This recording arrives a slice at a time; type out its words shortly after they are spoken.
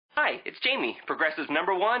Hi, it's Jamie, Progressive's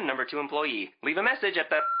 #1, #2 employee. Leave a message at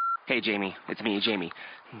the... Hey, Jamie, it's me, Jamie.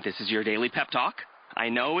 This is your daily pep talk. I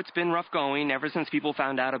know it's been rough going ever since people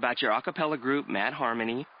found out about your a cappella group, Mad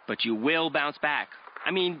Harmony, but you will bounce back.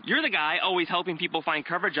 I mean, you're the guy always helping people find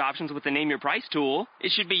coverage options with the Name Your Price tool.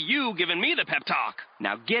 It should be you giving me the pep talk.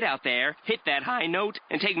 Now get out there, hit that high note,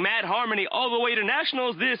 and take Mad Harmony all the way to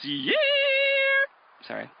nationals this year!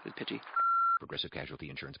 Sorry, it's pitchy. Progressive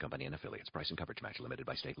Casualty Insurance Company and Affiliates. Price and coverage match limited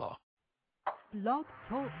by state law. Blog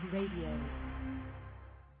Talk Radio.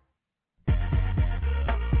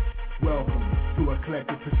 Welcome to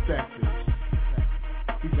Eclectic Perspectives.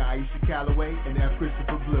 These are Aisha Calloway and F.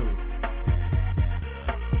 Christopher Blue.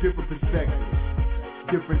 Different perspectives,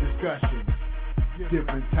 different discussions,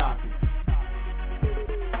 different topics.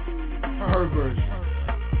 Her version,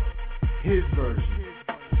 his version,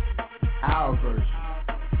 our version.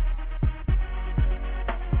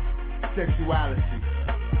 Sexuality,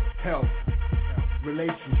 health,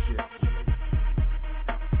 relationships.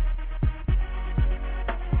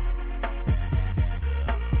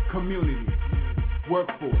 Community,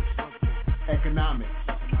 workforce, economics.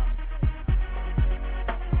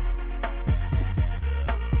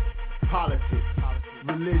 Politics,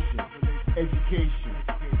 religion, education,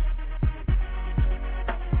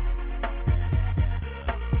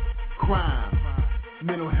 crime,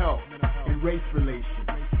 mental health, and race relations.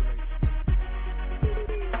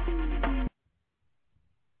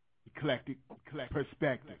 Eclectic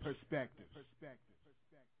perspective.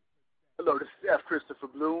 Hello, this is F. Christopher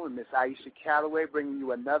Blue and Miss Aisha Calloway bringing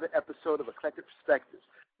you another episode of Eclectic Perspectives.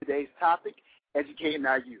 Today's topic, educating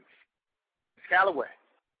our youth. Miss Calloway.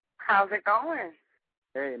 How's it going?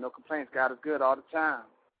 Hey, no complaints. God is good all the time.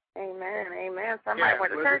 Amen, amen. Somebody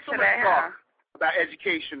went to church today, huh? About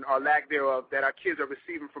education or lack thereof that our kids are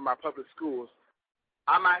receiving from our public schools.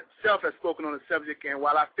 I myself have spoken on the subject, and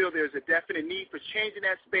while I feel there's a definite need for changing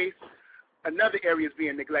that space, another area is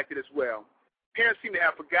being neglected as well. Parents seem to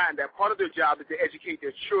have forgotten that part of their job is to educate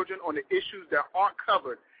their children on the issues that aren't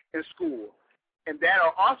covered in school, and that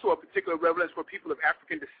are also a particular relevance for people of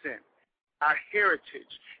African descent. Our heritage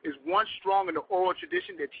is one strong in the oral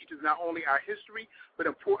tradition that teaches not only our history, but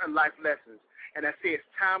important life lessons. And I say it's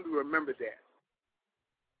time we remember that.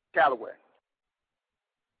 Calloway.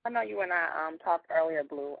 I know you and I talked earlier,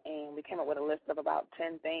 Blue, and we came up with a list of about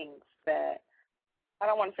 10 things that I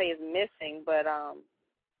don't want to say is missing, but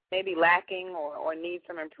maybe lacking or need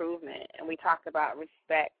some improvement. And we talked about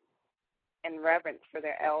respect and reverence for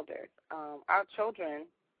their elders. Our children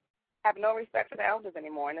have no respect for the elders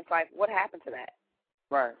anymore, and it's like, what happened to that?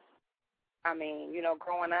 Right. I mean,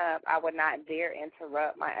 growing up, I would not dare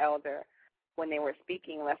interrupt my elder when they were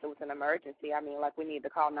speaking unless it was an emergency. I mean, like we need to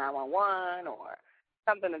call 911 or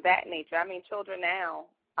something of that nature. I mean, children now,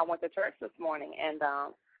 I went to church this morning, and,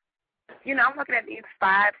 I'm looking at these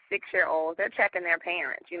 5-, 6-year-olds. They're checking their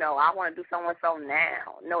parents. I want to do so-and-so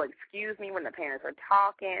now. No excuse me when the parents are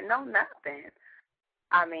talking. No nothing.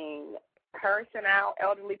 I mean, cursing out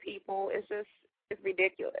elderly people is just, it's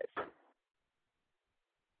ridiculous.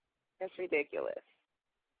 It's ridiculous.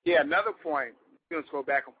 Yeah, another point, let's go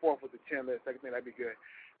back and forth with the 10 list. I think that'd be good.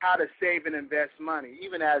 How to save and invest money.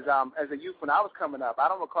 Even as a youth when I was coming up, I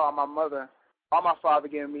don't recall my mother or my father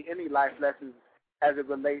giving me any life lessons as it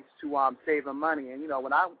relates to saving money. And,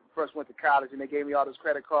 when I first went to college and they gave me all those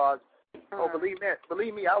credit cards, believe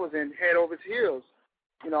me, I was in head over heels,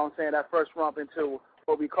 that first rump into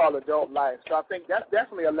what we call adult life. So I think that's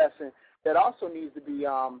definitely a lesson that also needs to be,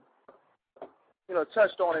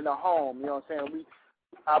 touched on in the home.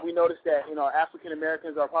 We noticed that, African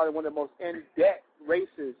Americans are probably one of the most in-debt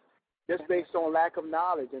races just based on lack of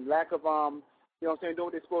knowledge and lack of, doing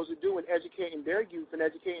what they're supposed to do and educating their youth and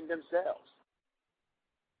educating themselves.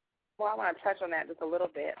 Well, I want to touch on that just a little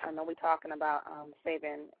bit. I know we're talking about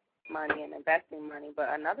saving money and investing money, but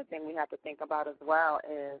another thing we have to think about as well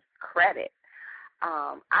is credit.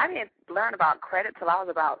 I didn't learn about credit till I was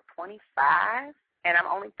about 25, and I'm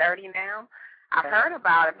only 30 now. I've heard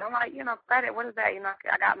about it, but I'm like, credit, what is that?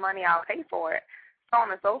 I got money, I'll pay for it, so on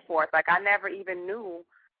and so forth. Like, I never even knew,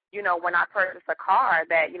 when I purchased a car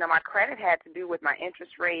that, my credit had to do with my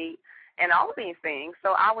interest rate and all of these things.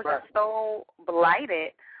 So I was just so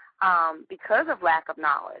blighted because of lack of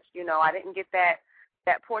knowledge. I didn't get that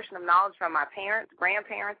portion of knowledge from my parents,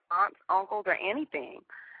 grandparents, aunts, uncles, or anything.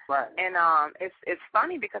 Right. And it's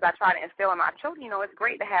funny because I try to instill in my children, it's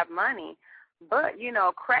great to have money, but,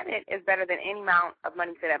 credit is better than any amount of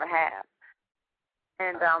money you could ever have.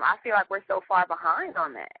 And I feel like we're so far behind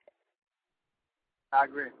on that. I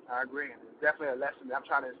agree. It's definitely a lesson that I'm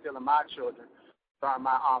trying to instill in my children.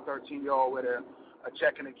 My 13-year-old with a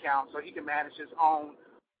checking account so he can manage his own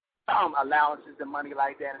allowances and money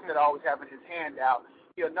like that, instead of always having his hand out,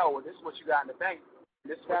 he'll know, well, this is what you got in the bank.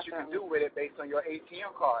 This is what you can do with it based on your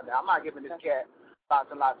ATM card. Now, I'm not giving this cat lots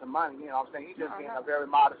and lots of money. You know what I'm saying? He's just getting a very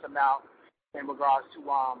modest amount in regards to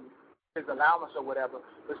his allowance or whatever.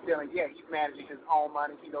 But still, yeah, he's managing his own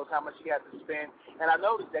money. He knows how much he has to spend. And I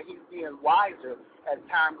noticed that he's being wiser as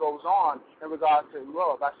time goes on in regards to,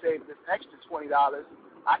 well, if I save this extra $20,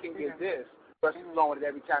 I can get this, versus blowing it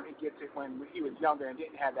every time he gets it when he was younger and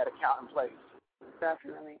didn't have that account in place.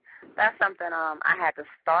 Definitely. That's something I had to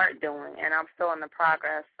start doing, and I'm still in the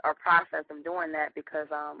process of doing that because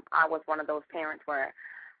I was one of those parents where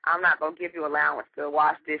I'm not going to give you allowance to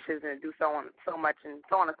wash dishes and do so much and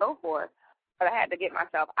so on and so forth. But I had to get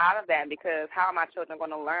myself out of that because how are my children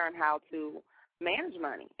going to learn how to manage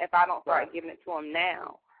money if I don't start giving it to them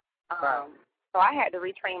now? So I had to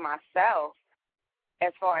retrain myself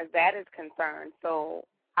as far as that is concerned. So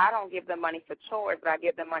I don't give them money for chores, but I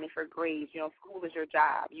give them money for grades. You know, school is your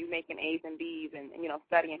job. You making A's and B's and you know,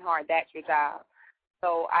 studying hard, that's your job.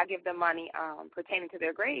 So I give them money pertaining to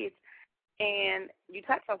their grades. And you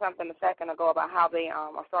touched on something a second ago about how they are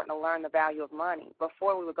starting to learn the value of money.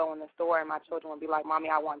 Before we would go in the store and my children would be like, Mommy,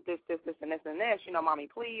 I want this, this, this, and this, and this. You know, Mommy,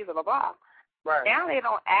 please, blah, blah, blah. Right. Now they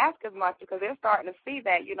don't ask as much because they're starting to see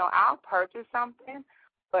that, you know, I'll purchase something,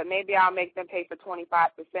 but maybe I'll make them pay for 25%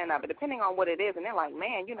 of it, depending on what it is. And they're like,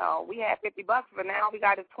 man, you know, we had $50, but now we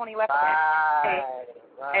got this 20 left.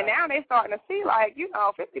 And now they're starting to see, like, you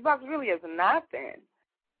know, $50 really is nothing.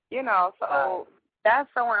 You know, so that's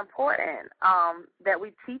so important that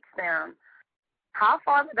we teach them how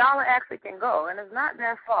far the dollar actually can go, and it's not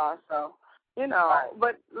that far. So, you know,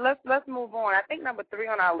 but let's move on. I think number 3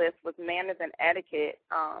 on our list was manners and etiquette,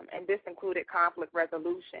 and this included conflict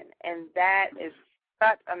resolution, and that is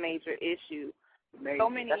such a major issue. Amazing. So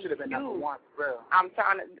many that should have been number 1, bro. I'm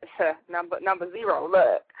trying to number 0.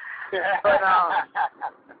 Look, but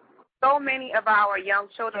so many of our young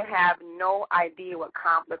children have no idea what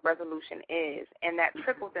conflict resolution is, and that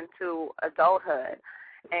trickles into adulthood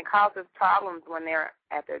and causes problems when they're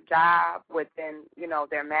at their job, within, you know,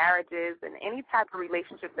 their marriages, and any type of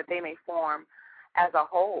relationship that they may form as a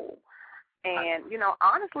whole. And, you know,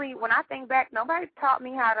 honestly, when I think back, nobody taught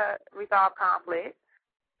me how to resolve conflict.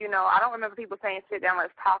 You know, I don't remember people saying, sit down,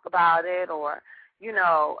 let's talk about it, or, you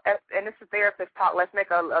know, and this is therapist talk, let's make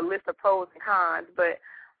a list of pros and cons, but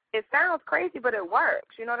it sounds crazy, but it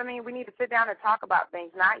works. You know what I mean? We need to sit down and talk about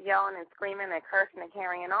things, not yelling and screaming and cursing and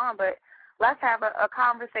carrying on, but let's have a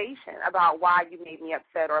conversation about why you made me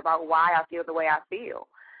upset or about why I feel the way I feel.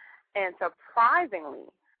 And surprisingly,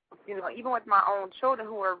 you know, even with my own children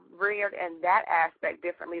who were reared in that aspect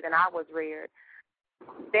differently than I was reared,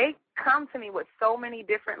 they come to me with so many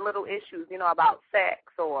different little issues, you know, about sex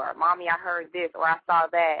or, Mommy, I heard this or I saw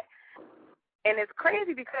that. And it's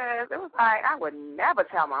crazy because it was like I would never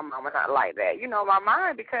tell my mama not like that, you know, my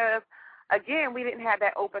mind, because, again, we didn't have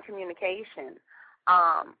that open communication.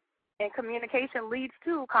 And communication leads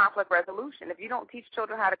to conflict resolution. If you don't teach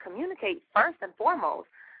children how to communicate first and foremost,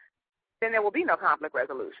 then there will be no conflict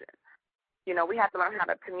resolution. You know, we have to learn how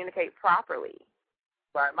to communicate properly.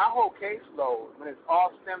 Right. My whole caseload, when it's all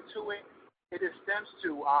stemmed to it, it just stems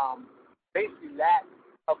to basically lack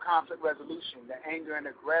of conflict resolution, the anger and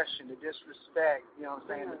aggression, the disrespect, you know what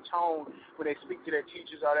I'm saying, the tone when they speak to their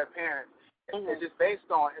teachers or their parents. It's just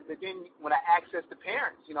based on, but then when I access the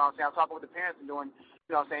parents, you know what I'm saying, I'm talking with the parents and doing,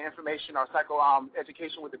 you know what I'm saying, information or psycho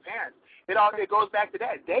education with the parents. It goes back to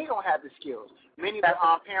that. They don't have the skills. Many of the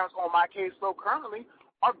parents on my caseload currently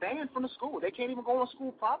are banned from the school. They can't even go on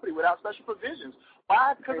school property without special provisions.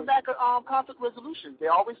 Why? Because of lack of conflict resolution.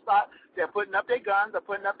 They always thought that putting up their guns or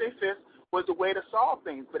putting up their fists was the way to solve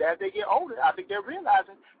things. But as they get older, I think they're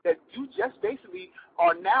realizing that you just basically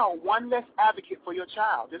are now one less advocate for your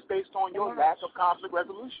child, just based on your lack of conflict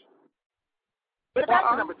resolution. But back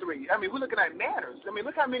to number 3. I mean, we're looking at manners. I mean,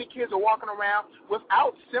 look how many kids are walking around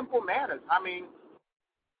without simple manners. I mean,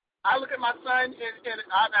 I look at my son, and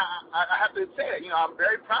I have to say that, you know, I'm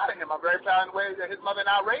very proud of him. I'm very proud of the way that his mother and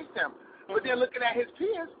I raised him. But then looking at his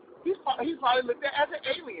peers, he's probably looked at as an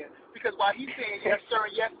alien, because while he's saying yes, sir,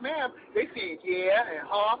 and yes, ma'am, they saying yeah, and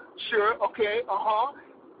sure, okay,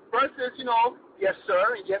 versus, you know, yes,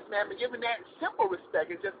 sir, and yes, ma'am, and giving that simple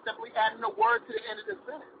respect is just simply adding a word to the end of the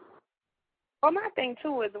sentence. Well, my thing,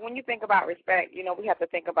 too, is when you think about respect, you know, we have to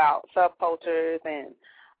think about subcultures, and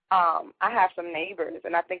I have some neighbors,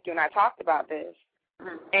 and I think you and I talked about this,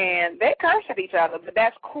 and they curse at each other, but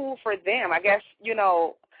that's cool for them. I guess, you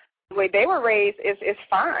know, the way they were raised is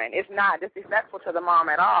fine. It's not disrespectful to the mom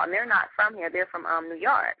at all, and they're not from here. They're from New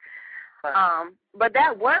York. Right. But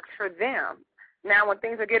that works for them. Now, when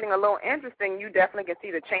things are getting a little interesting, you definitely can see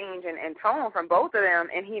the change in tone from both of them,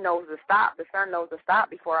 and he knows to stop. The son knows to stop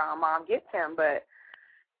before our mom gets him. But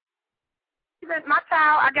even my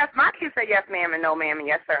child, I guess my kids say yes, ma'am, and no, ma'am, and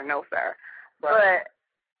yes, sir, no, sir. Right.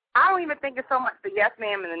 But I don't even think it's so much the yes,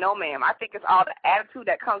 ma'am, and the no, ma'am. I think it's all the attitude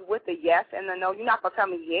that comes with the yes and the no. You're not going to tell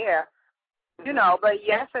me yeah, you know, but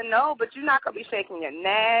yes and no, but you're not going to be shaking your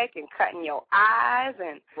neck and cutting your eyes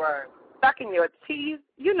and sucking your teeth,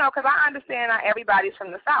 you know, because I understand not everybody's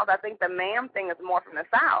from the South. I think the ma'am thing is more from the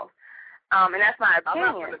South, and that's my opinion.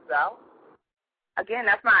 I'm not from the South. Again,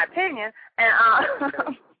 that's my opinion, and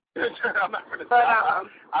I'm not from the South.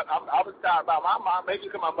 I was talking about my mom, maybe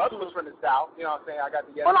because my mother was from the South. You know what I'm saying? I got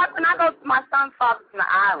the yes. Well, when I go, my son's father's from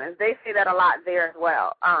the islands. They say that a lot there as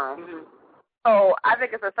well. So I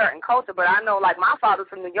think it's a certain culture, but I know, like, my father's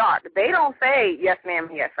from New York. They don't say yes, ma'am,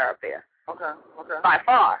 yes, sir up there. Okay. By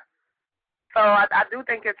far. So I do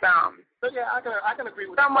think it's So yeah, I can agree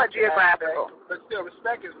with somewhat geographical. Aspect, but still,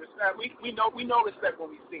 respect is respect. We know respect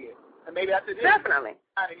when we see it, and maybe that's it. Definitely.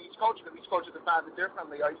 In each culture, because each culture defines it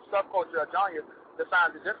differently, or each subculture or genre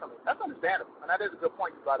defines it differently. That's understandable, and that is a good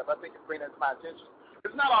point you brought up. I think it's bringing that to my attention.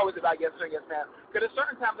 It's not always about yes sir, yes ma'am. Because at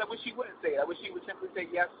certain times, I wish he wouldn't say it. I wish he would simply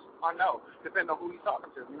say yes or no, depending on who he's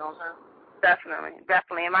talking to. You know what I'm saying?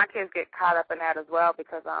 Definitely. And my kids get caught up in that as well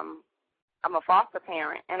because I'm a foster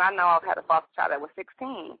parent, and I know I've had a foster child that was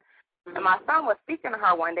 16. And my son was speaking to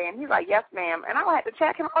her one day, and he's like, yes, ma'am. And I had to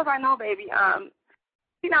check him. I was like, no, baby,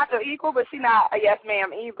 she's not your equal, but she's not a yes, ma'am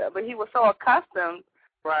either. But he was so accustomed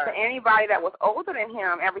to anybody that was older than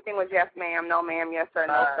him. Everything was yes, ma'am, no, ma'am, yes, sir,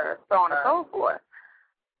 no, sir, so on and so forth.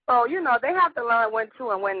 So, you know, they have to learn when to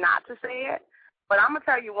and when not to say it. But I'm going to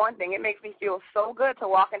tell you one thing. It makes me feel so good to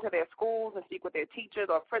walk into their schools and speak with their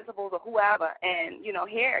teachers or principals or whoever and, you know,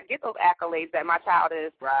 get those accolades that my child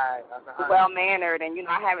is well-mannered and, you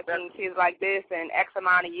know, I haven't seen kids like this in X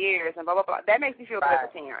amount of years and blah, blah, blah. That makes me feel good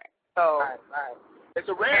as a parent. So, It's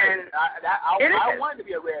a rarity. I want it to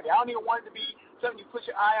be a rarity. I don't even want it to be something you put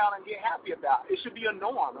your eye on and get happy about. It should be a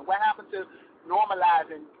norm. And what happened to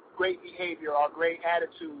normalizing great behavior or great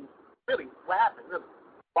attitude? Really, what happened, really?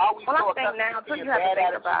 Why are we so accustomed to being bad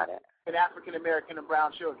attitude in African American and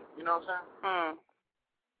brown children? You know what I'm saying?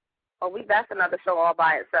 Well, that's another show all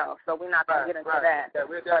by itself, so we're not going to get into that. Yeah,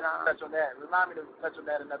 we'll definitely touch on that. Remind me to touch on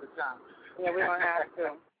that another time. Yeah, we're going to have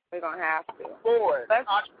to. We're going to have to. Fourth,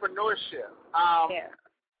 entrepreneurship.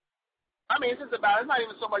 I mean, it's not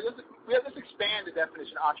even so much, let's expand the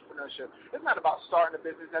definition of entrepreneurship. It's not about starting a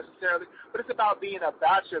business necessarily, but it's about being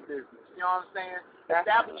about your business. You know what I'm saying?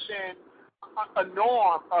 Establishing a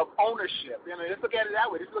norm of ownership. You know, let's look at it that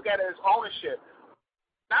way. Let's look at it as ownership.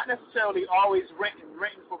 Not necessarily always renting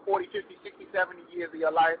for 40, 50, 60, 70 years of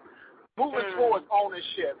your life. Moving towards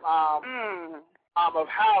ownership of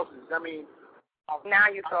houses. I mean, now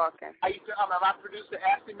you're talking. I produced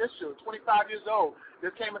Ashley Mitchell, 25 years old.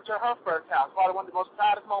 Just came into her first house. Probably one of the most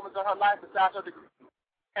proudest moments of her life besides her degree.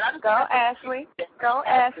 And I just Go Ashley.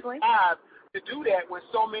 To do that when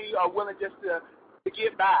so many are willing just to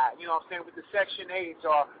get by, you know what I'm saying, with the Section 8s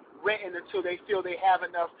or renting until they feel they have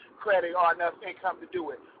enough credit or enough income to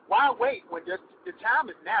do it. Why wait when the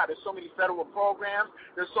time is now? There's so many federal programs.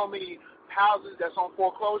 There's so many houses that's on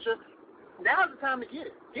foreclosure. Now's the time to get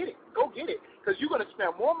it. Get it. Go get it. Because you're going to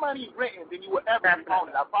spend more money renting than you will ever be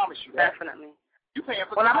owning. I promise you that. Definitely. You're paying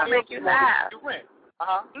for I'm going to make you laugh. You rent.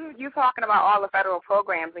 You're talking about all the federal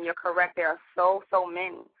programs, and you're correct. There are so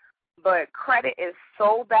many. But credit is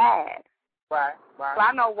so bad. Right. So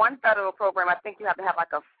I know one federal program, I think you have to have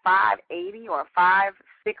like a 580 or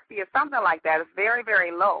 560 or something like that. It's very,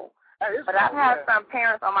 very low. But I've had some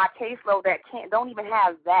parents on my caseload that don't even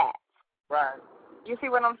have that. Right. You see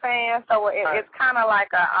what I'm saying? So it's kind of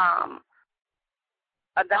like a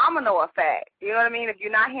domino effect. You know what I mean? If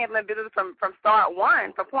you're not handling business from start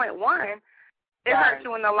one, from point one, it hurts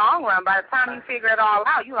you in the long run. By the time you figure it all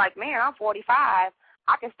out, you're like, man, I'm 45.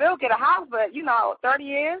 I can still get a house, but, 30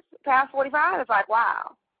 years past 45, it's like,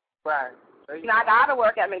 wow. Right. I got to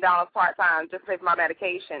work at McDonald's part-time just to pay for my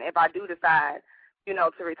medication if I do decide,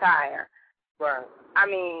 to retire. Right. I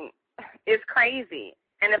mean, it's crazy.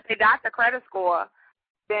 And if they got the credit score,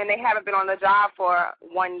 then they haven't been on the job for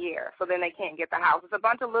 1 year, so then they can't get the house. It's a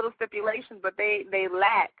bunch of little stipulations, but they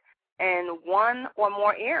lack in one or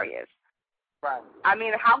more areas. Right. I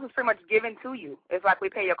mean, the house is pretty much given to you. It's like we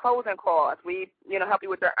pay your closing costs. We, help you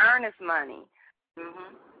with your earnest money.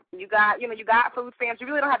 You got food stamps. You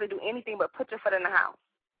really don't have to do anything but put your foot in the house.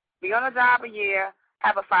 Be on a job a year,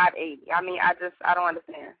 have a 580. I mean, I don't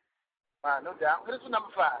understand. Right, no doubt. What is number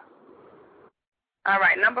 5? All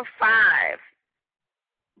right, number 5,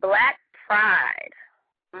 Black Pride.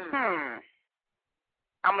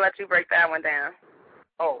 I'm going to let you break that one down.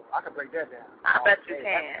 Oh, I can break that down. I bet you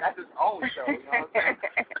can. That's his own show, you know what I'm saying?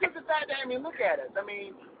 Because the fact that, I mean, look at us. I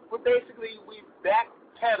mean, we've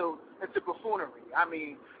backpedaled into buffoonery. I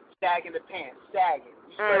mean, sagging the pants, sagging.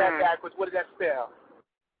 You spell that backwards, what does that spell?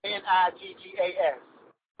 Niggas.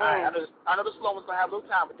 All right, I know the slow one's going to have a little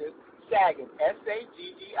time with this. Sagging,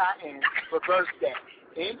 Saggin, reverse that,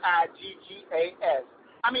 Niggas.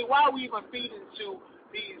 I mean, why are we even feeding into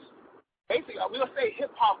these, basically, we'll say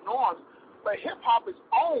hip-hop norms, but hip-hop is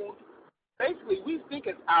owned, basically, we think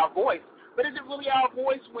it's our voice. But is it really our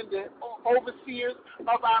voice when the overseers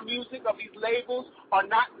of our music, of these labels, are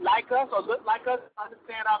not like us or look like us,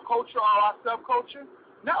 understand our culture or our subculture?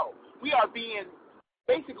 No. We are being,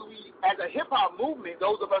 basically, as a hip-hop movement,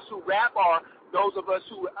 those of us who rap or those of us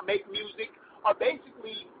who make music are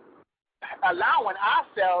basically allowing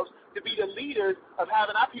ourselves to be the leaders of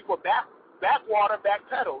having our people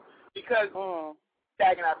backpedal because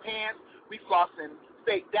sagging our pants, we flossing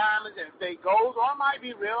fake diamonds and fake golds, or it might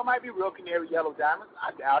be real canary yellow diamonds.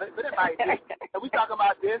 I doubt it, but it might be. And we talk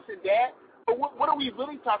about this and that, but what are we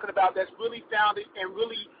really talking about that's really founded and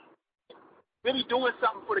really doing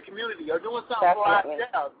something for the community or doing something for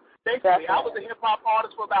ourselves? Basically, I was a hip-hop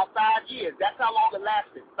artist for about 5 years. That's how long it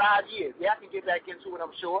lasted, 5 years. Yeah, I can get back into it,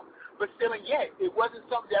 I'm sure. But still and yet, it wasn't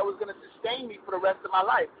something that was going to sustain me for the rest of my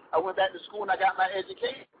life. I went back to school and I got my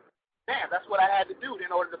education. Man, that's what I had to do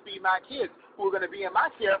in order to feed my kids who are going to be in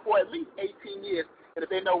my care for at least 18 years. And if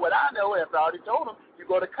they know what I know, as I already told them, you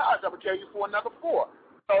go to college, I'm going to carry you for another 4.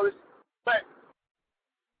 So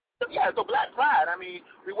so Black Pride, I mean,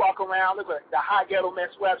 we walk around, look at the High Ghetto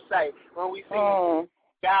Mess website, when we see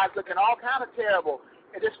guys looking all kind of terrible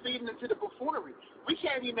and just feeding into the buffoonery. We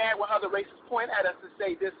can't be mad when other races point at us and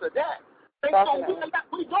say this or that. We allow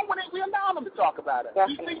them to talk about it.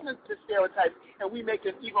 We feed into stereotypes, and we make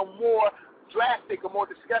it even more drastic or more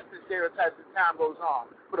disgusting stereotypes as time goes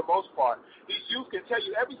on, for the most part. These youth can tell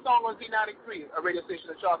you every song on Z93, a radio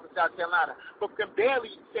station in Charleston, South Carolina, but can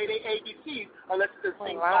barely say their ABCs unless it's a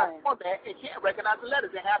sing song format and can't recognize the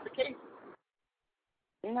letters in half the cases.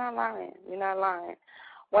 You're not lying.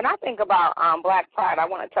 When I think about Black Pride, I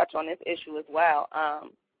want to touch on this issue as well.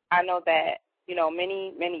 I know that,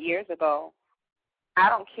 many years ago, I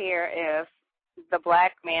don't care if the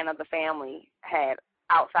black man of the family had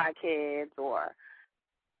outside kids or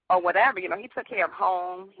whatever. He took care of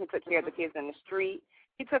home. He took care of the kids in the street.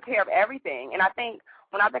 He took care of everything. And I think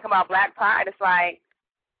when I think about Black Pride, it's like,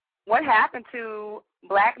 what happened to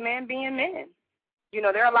black men being men?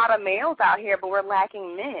 There are a lot of males out here, but we're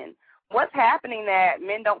lacking men. What's happening that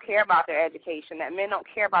men don't care about their education, that men don't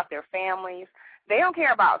care about their families? They don't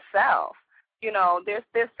care about self.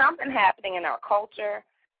 There's something happening in our culture,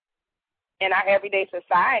 in our everyday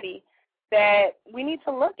society that we need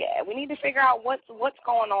to look at. We need to figure out what's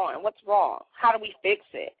going on, what's wrong, how do we fix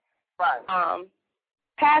it. Right.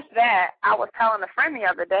 Past that, I was telling a friend the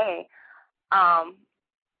other day, and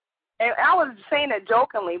I was saying it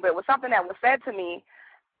jokingly, but it was something that was said to me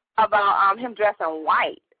about him dressing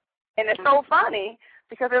white. And it's so funny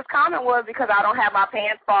because his comment was because I don't have my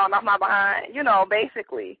pants falling off my behind,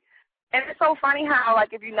 basically. And it's so funny how,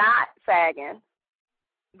 like, if you're not sagging,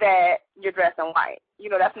 that you're dressing white.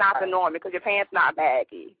 That's not the norm because your pants not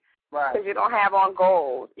baggy. Right. Because you don't have on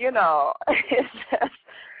gold. It's just,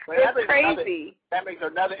 it's crazy. That makes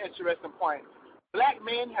another interesting point. Black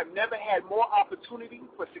men have never had more opportunity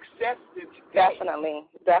for success than today. Definitely.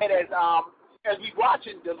 And as we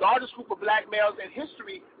watching the largest group of black males in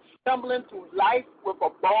history stumbling through life with a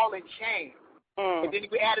ball and chain. And then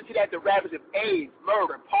we added to that the ravages of AIDS,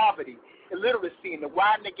 murder, poverty, illiteracy, and the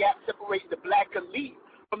widening gap separating the black elite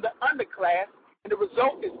from the underclass, and the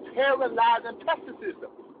result is paralyzing pessimism.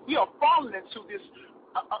 We are falling into this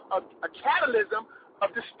a catalysm of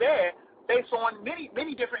despair based on many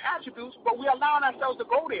different attributes, but we're allowing ourselves to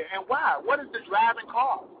go there. And why? What is the driving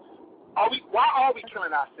cause? Why are we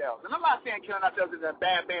killing ourselves? And I'm not saying killing ourselves is a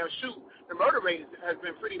bam, shoot. The murder rate has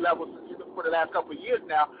been pretty level for the last couple of years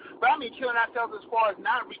now. But I mean killing ourselves as far as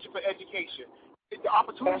not reaching for education. The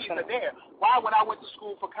opportunities are there. Why, when I went to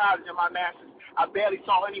school for college and my master's, I barely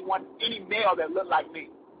saw any male that looked like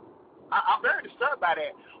me? I'm very disturbed by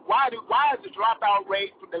that. Why is the dropout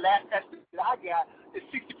rate from the last estimate that I got is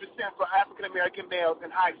 60% for African-American males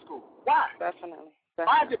in high school? Why? Definitely.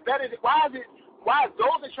 Why is it better? Why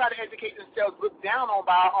those that try to educate themselves look down on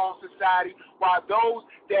by our own society, while those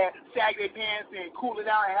that sag their pants and cooling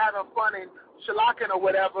out and having fun and shellacking or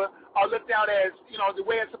whatever are looked down as, the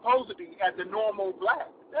way it's supposed to be, as the normal black?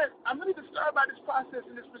 I'm really disturbed by this process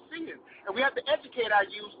and this proceeding. And we have to educate our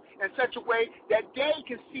youth in such a way that they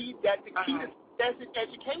can see that the key to success is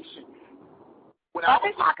education. I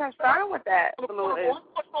think my concern with that, Blue, is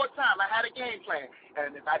for a time I had a game plan,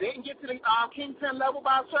 and if I didn't get to the kingpin level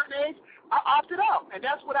by a certain age, I opted out, and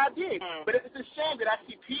that's what I did. But it's a shame that I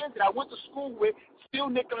see peers that I went to school with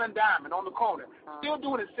still nickel and diamond on the corner, still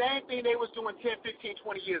doing the same thing they was doing 10, 15,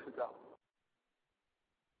 20 years ago.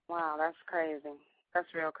 Wow, that's crazy.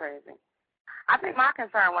 That's real crazy. I think my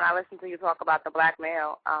concern when I listen to you talk about the black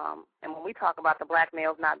male, and when we talk about the black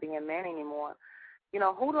males not being men anymore, you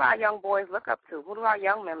know, who do our young boys look up to? Who do our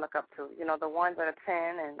young men look up to? You know, the ones that are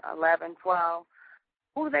 10 and 11, 12.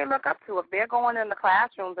 Who do they look up to? If they're going in the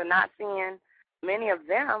classrooms and not seeing many of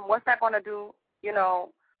them, what's that going to do, you know,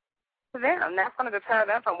 to them? That's going to deter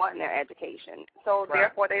them from wanting their education. So,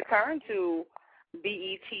 therefore, they turn to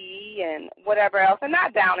BET and whatever else, and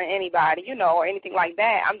not downing anybody, you know, or anything like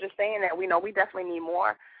that. I'm just saying that we know we definitely need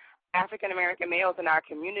more African-American males in our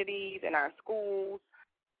communities, in our schools,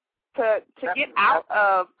 to get out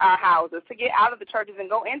of our houses, to get out of the churches and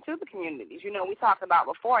go into the communities. You know, we talked about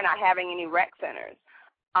before not having any rec centers.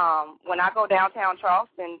 When I go downtown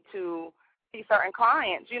Charleston to see certain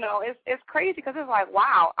clients, you know, it's crazy because it's like,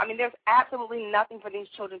 wow. I mean, there's absolutely nothing for these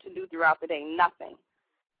children to do throughout the day, nothing.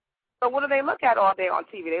 So what do they look at all day on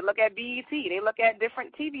TV? They look at BET. They look at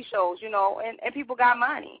different TV shows, you know, and people got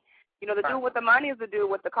money. You know, the dude with the money is the dude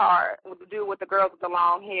with the car, the dude with the girls with the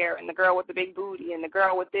long hair, and the girl with the big booty, and the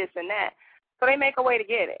girl with this and that. So they make a way to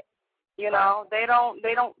get it. You know, they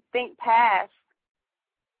don't think past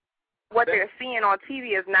what they're seeing on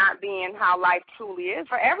TV as not being how life truly is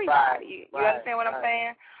for everybody. You understand what I'm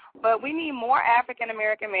saying? But we need more African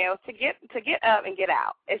American males to get up and get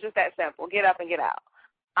out. It's just that simple. Get up and get out.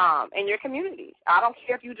 In your communities. I don't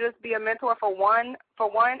care if you just be a mentor for one,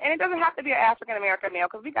 and it doesn't have to be an African-American male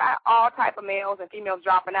because we got all type of males and females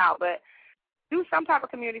dropping out, but do some type of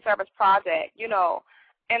community service project, you know,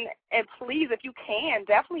 and please, if you can,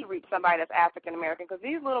 definitely reach somebody that's African-American because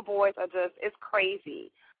these little boys are just, it's crazy.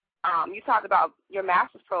 You talked about your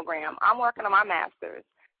master's program. I'm working on my master's,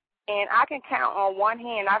 and I can count on one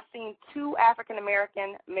hand, I've seen 2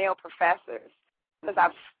 African-American male professors since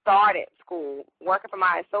I've started school, working from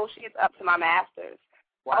my associates up to my master's.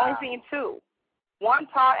 I've only seen 2. One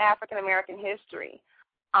taught African-American history,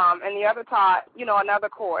 and the other taught, you know, another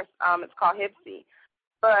course. It's called HIPSI,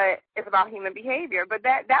 but it's about human behavior. But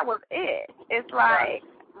that was it. It's like,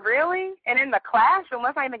 really? And in the classroom,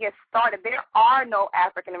 let's not even get started. There are no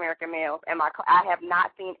African-American males in my class. I have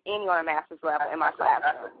not seen any on a master's level in my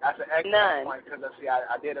classroom. That's an excellent point because,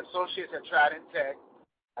 I did associates at Trident Tech.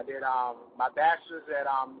 I did my bachelor's at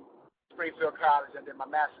Springfield College and then my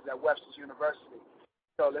master's at Webster University.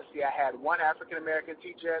 So let's see, I had one African-American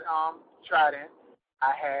teacher at Trident.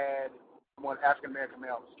 I had one African-American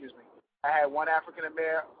male, I had one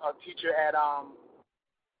African-American teacher at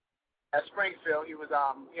Springfield. He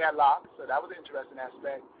had locks, so that was an interesting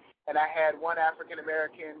aspect. And I had one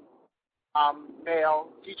African-American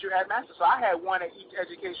male teacher at Master. So I had one at each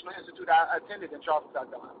educational institute I attended in Charleston, South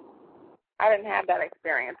Carolina. I didn't have that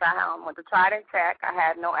experience. I went to Trident Tech. I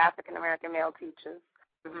had no African-American male teachers.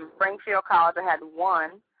 Springfield College, I had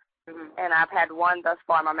one, and I've had one thus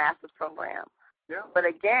far in my master's program. Yeah. But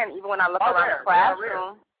again, even when I look around the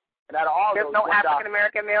classroom, there's no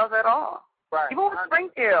African-American males at all. Right. Even with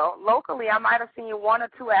Springfield, locally, I might have seen 1 or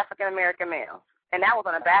 2 African-American males, and that was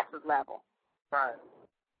on a bachelor's level. Right.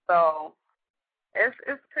 So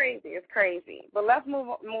it's crazy. It's crazy. But let's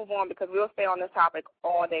move on because we'll stay on this topic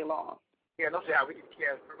all day long. Yeah, don't say how we can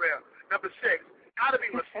care, for real. Number 6, how to be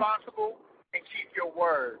responsible and keep your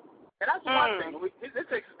word. And that's one thing. This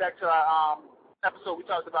takes us back to our episode we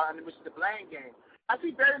talked about, which is the blame game. I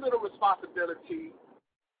see very little responsibility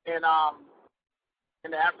in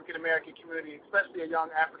the African-American community, especially a young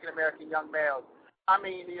African-American young males. I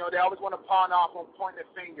mean, you know, they always want to pawn off or point the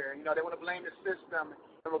finger. You know, they want to blame the system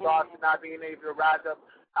in regards to not being able to rise up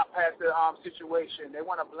past the situation. They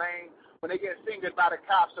want to blame when they get fingered by the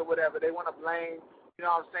cops or whatever. They want to blame, you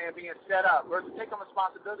know what I'm saying, being set up versus taking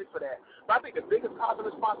responsibility for that. But I think the biggest cause of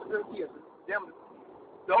responsibility is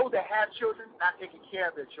those that have children not taking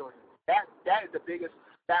care of their children. That is the biggest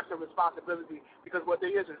factor of responsibility because what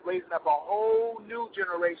there is raising up a whole new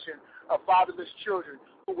generation of fatherless children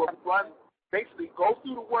who will basically go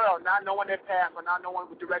through the world not knowing their path or not knowing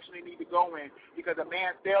what direction they need to go in because a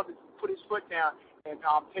man failed to put his foot down and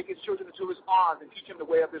take his children into his arms and teach him the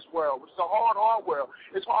way of this world, which is a hard world.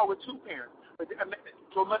 It's hard with 2 parents.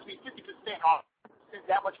 So it must be 50% hard. It's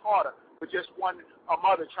that much harder with just a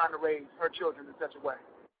mother trying to raise her children in such a way.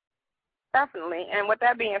 Definitely. And with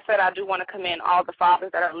that being said, I do want to commend all the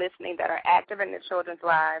fathers that are listening, that are active in their children's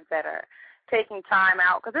lives, that are taking time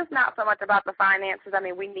out, because it's not so much about the finances. I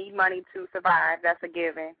mean, we need money to survive. That's a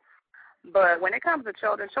given. But when it comes to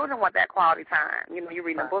children want that quality time. You know, you're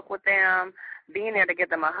reading a book with them, being there to give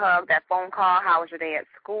them a hug, that phone call, how was your day at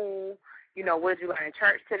school? You know, what did you learn in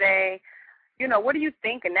church today? You know, what do you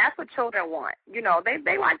think? And that's what children want. You know,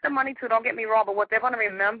 they like the money too, don't get me wrong, but what they're going to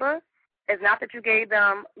remember is not that you gave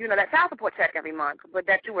them, you know, that child support check every month, but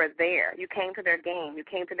that you were there. You came to their game. You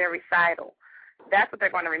came to their recital. That's what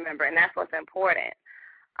they're going to remember, and that's what's important.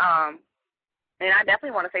 And I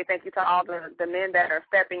definitely want to say thank you to all the men that are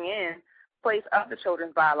stepping in place of the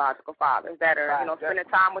children's biological fathers that are, you know, spending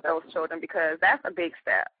time with those children, because that's a big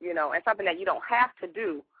step, you know, and something that you don't have to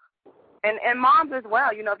do. And moms as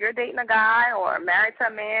well, you know, if you're dating a guy or married to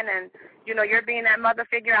a man and, you know, you're being that mother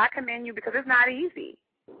figure, I commend you because it's not easy.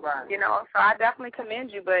 Right. You know, so I definitely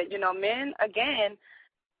commend you. But, you know, men, again,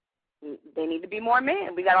 they need to be more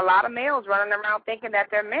men. We got a lot of males running around thinking that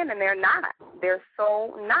they're men, and they're not. They're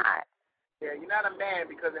so not. Yeah, you're not a man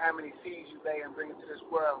because of how many seeds you lay and bring into this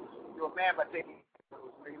world. You're a man by taking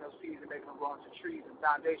those seeds and making them grow into trees and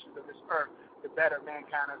foundations of this earth to better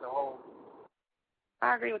mankind as a whole.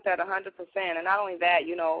 I agree with that 100%. And not only that,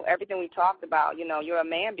 you know, everything we talked about, you know, you're a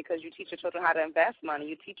man because you teach your children how to invest money.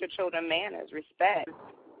 You teach your children manners, respect.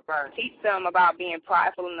 Right. Teach them about being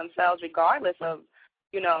prideful in themselves regardless of,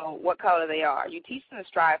 you know, what color they are. You teach them to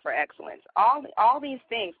strive for excellence. All these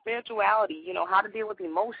things, spirituality, you know, how to deal with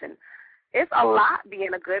emotion. It's a lot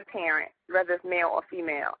being a good parent, whether it's male or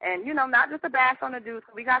female. And, you know, not just a bash on the dudes.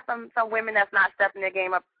 We got some women that's not stepping their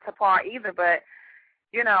game up to par either, but,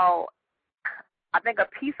 you know, I think a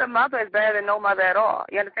piece of mother is better than no mother at all.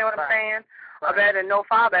 You understand what I'm saying? Or better than no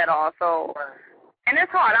father at all. So, and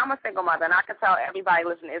it's hard. I'm a single mother, and I can tell everybody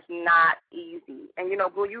listening, it's not easy. And, you know,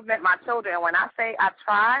 Blue, you've met my children, and when I say I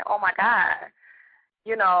try, oh, my God,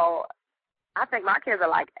 you know, I think my kids are,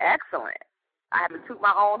 like, excellent. I have to toot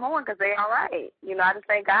my own horn because they're all right. You know, I just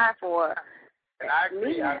thank God for and I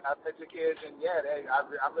agree. I met your kids, and, yeah,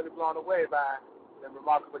 I'm really blown away by the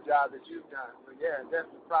remarkable job that you've done. So, yeah,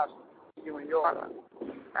 definitely props to you and yours.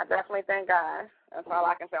 I definitely thank God. That's all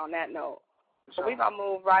I can say on that note. So we're going to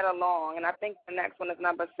move right along, and I think the next one is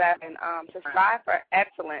number 7, to strive for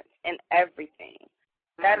excellence in everything.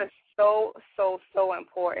 That is so, so, so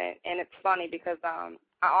important, and it's funny because I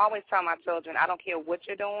always tell my children, I don't care what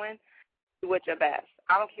you're doing, do it your best.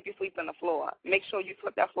 I don't care if you sleep on the floor. Make sure you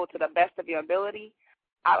flip that floor to the best of your ability.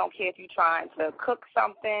 I don't care if you're trying to cook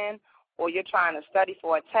something or you're trying to study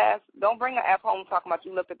for a test. Don't bring an F home talking about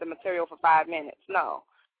you looked at the material for 5 minutes. No.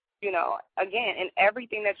 You know, again, in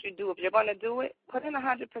everything that you do, if you're going to do it, put in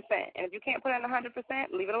 100%. And if you can't put in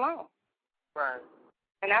 100%, leave it alone. Right.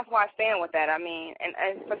 And that's why I stand with that. I mean,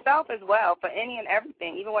 and for self as well, for any and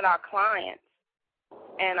everything, even with our clients.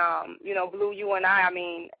 And, you know, Blue, you and I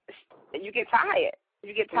mean, you get tired.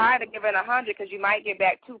 You get tired of giving 100 because you might get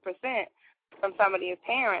back 2% from some of these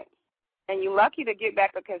parents. And you're lucky to get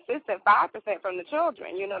back a consistent 5% from the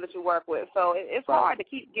children, you know, that you work with. So it's hard to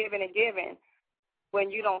keep giving and giving when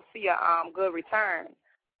you don't see a good return.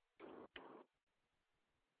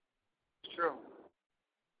 It's true.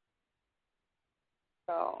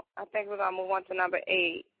 So I think we're going to move on to number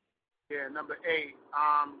 8. Yeah, number 8.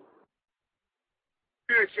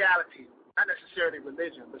 Spirituality, not necessarily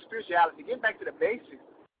religion, but spirituality. Get back to the basics.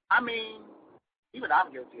 I mean, even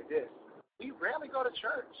I'm guilty of this. We rarely go to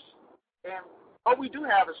church. But we do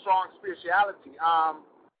have a strong spirituality.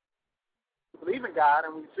 We believe in God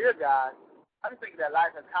and we fear God. I just think that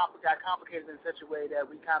life has got complicated in such a way that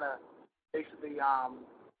we kind of basically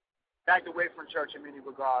backed away from church in many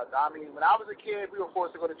regards. I mean, when I was a kid, we were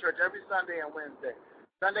forced to go to church every Sunday and Wednesday.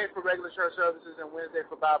 Sunday for regular church services and Wednesday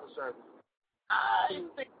for Bible service. I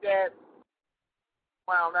think that,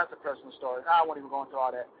 well, that's a personal story. I won't even go into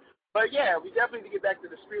all that. But, yeah, we definitely need to get back to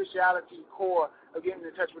the spirituality core of getting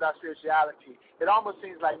in touch with our spirituality. It almost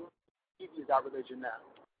seems like TV is our religion now.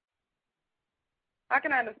 I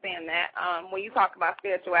can understand that. When you talk about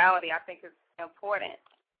spirituality, I think it's important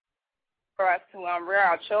for us to rear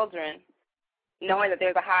our children knowing that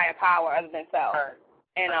there's a higher power other than self. Right.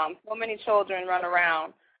 And so many children run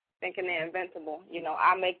around thinking they're invincible. You know,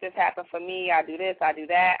 I make this happen for me. I do this. I do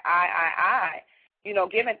that. I. You know,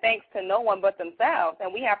 giving thanks to no one but themselves.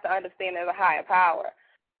 And we have to understand there's a higher power.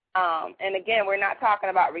 And, again, we're not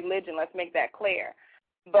talking about religion. Let's make that clear.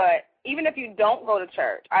 But even if you don't go to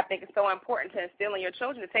church, I think it's so important to instill in your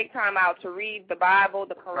children to take time out to read the Bible,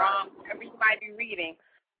 the Quran, whatever you might be reading,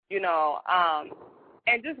 you know,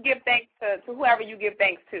 and just give thanks to whoever you give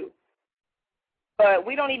thanks to. But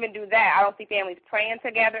we don't even do that. I don't see families praying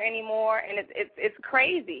together anymore, and it's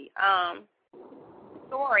crazy.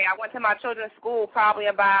 Story. I went to my children's school probably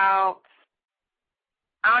about,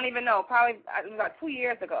 I don't even know, probably about 2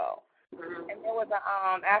 years ago. and there was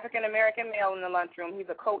an African-American male in the lunchroom. He's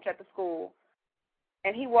a coach at the school.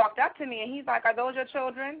 And he walked up to me, and he's like, "Are those your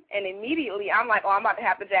children?" And immediately I'm like, "Oh, I'm about to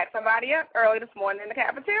have to jack somebody up early this morning in the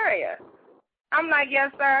cafeteria." I'm like,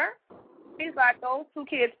 "Yes, sir." He's like, "Those two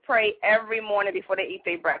kids pray every morning before they eat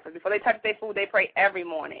their breakfast. Before they touch their food, they pray every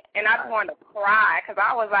morning." And I just wanted to cry because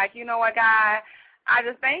I was like, you know what, guy, I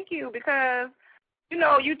just thank you because, you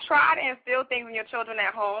know, you try to instill things in your children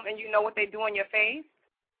at home, and you know what they do in your face.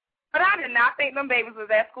 But I did not think them babies was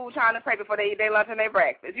at school trying to pray before they eat their lunch and their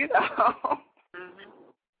breakfast, you know.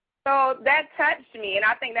 So that touched me, and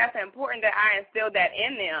I think that's important that I instilled that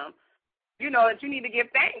in them, you know, that you need to give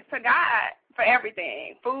thanks to God for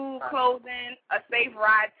everything, food, clothing, a safe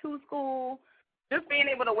ride to school, just being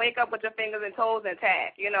able to wake up with your fingers and toes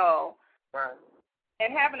intact, you know. Right.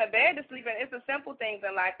 And having a bed to sleep in, it's the simple things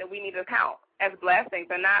in life that we need to count as blessings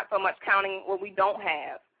and not so much counting what we don't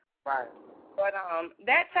have. Right. But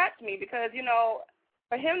that touched me because, you know,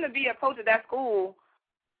 for him to be a coach at that school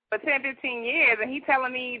for 10, 15 years, and he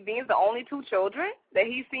telling me these are the only two children that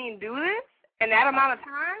he's seen do this in that amount of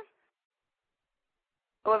time,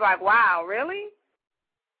 it was like, wow, really?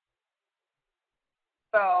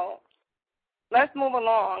 So let's move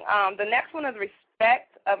along. The next one is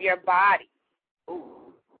respect of your body.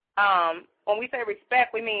 When we say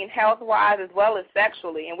respect, we mean health-wise as well as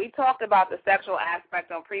sexually, and we talked about the sexual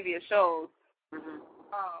aspect on previous shows.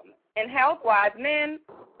 And health-wise, men,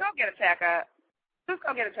 go get a checkup. Just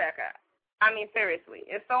go get a checkup. I mean, seriously,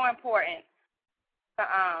 it's so important to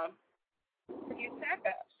get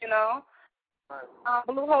checkups, you know.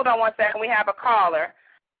 Blue, hold on one second. We have a caller.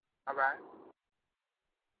 All right.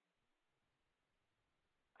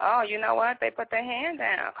 Oh, you know what? They put their hand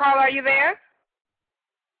down. Caller, are you there?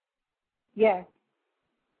 Yes.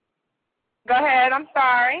 Go ahead. I'm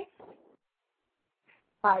sorry.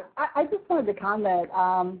 Hi. I just wanted to comment,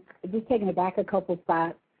 just taking it back a couple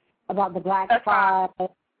spots, about the Black Pride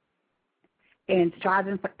and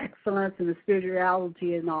striving for excellence and the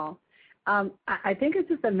spirituality and all. I think it's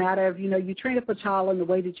just a matter of, you know, you train up a child in the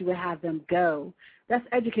way that you would have them go. That's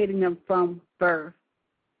educating them from birth.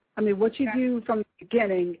 I mean, what you do from the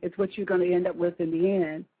beginning is what you're going to end up with in the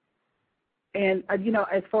end. And, you know,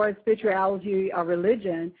 as far as spirituality or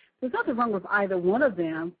religion, there's nothing wrong with either one of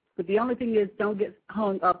them, but the only thing is don't get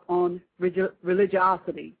hung up on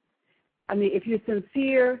religiosity. I mean, if you're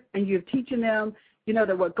sincere and you're teaching them, you know,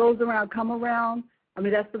 that what goes around come around, I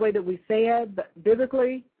mean, that's the way that we say it, but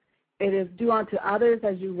biblically, it is do unto others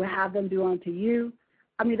as you will have them do unto you.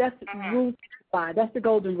 I mean, that's rule 5. That's the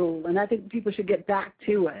golden rule, and I think people should get back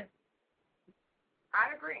to it.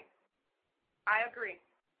 I agree.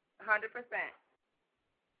 100%.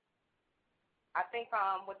 I think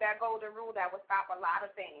with that golden rule, that would stop a lot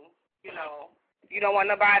of things. You know, if you don't want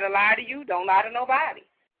nobody to lie to you, don't lie to nobody.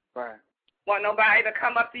 Right. Want nobody to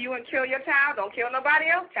come up to you and kill your child, don't kill nobody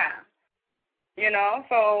else's child. You know,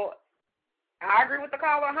 so I agree with the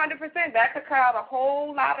caller 100%. That could cause a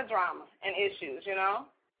whole lot of drama and issues, you know.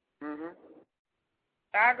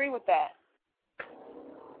 I agree with that.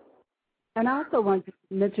 And I also want to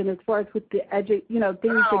mention, as far as with the you know,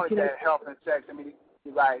 things not that only you know, that, health and sex. I mean,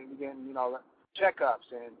 you're right. You're getting, you know, checkups,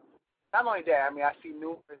 and not only that. I mean, I see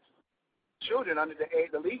numerous children under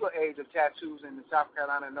the legal age of tattoos in South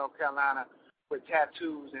Carolina and North Carolina with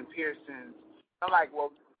tattoos and piercings. I'm like,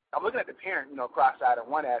 well, I'm looking at the parent, you know, cross-eyed in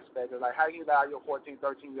one aspect. It's like, how do you allow your 14,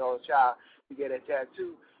 13-year-old child to get a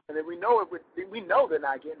tattoo? And then we know they're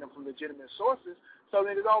not getting them from legitimate sources. So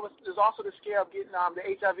then there's also the scare of getting the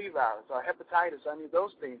HIV virus or hepatitis. I mean,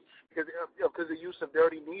 those things because of the use of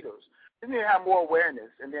dirty needles. Then you have more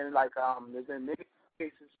awareness. And then there's been many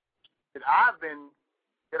cases that I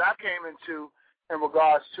came into in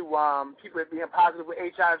regards to people being positive with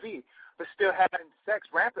HIV, but still having sex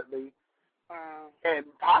rampantly. And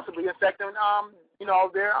possibly affecting, you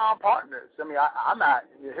know, their partners. I mean, I'm not.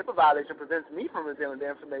 The HIPAA violation prevents me from revealing the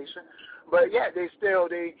information, but yeah, they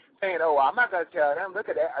saying, oh, I'm not gonna tell them. Look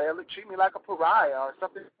at that. They'll treat me like a pariah or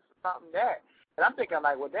something that. And I'm thinking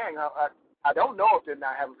like, well, dang, I don't know if they're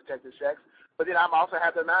not having protected sex, but then I'm also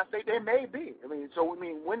have to not say they may be. I mean,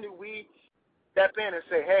 when do we step in and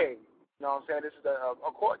say, hey, you know what I'm saying, this is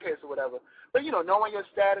a court case or whatever? But you know, knowing your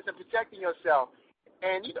status and protecting yourself.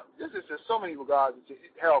 And, you know, this is just so many regards to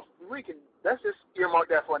health. Let's just earmark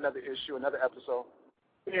that for another issue, another episode.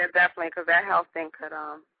 Yeah, definitely, because that health thing could,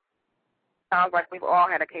 sounds like we've all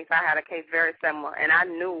had a case. I had a case very similar, and I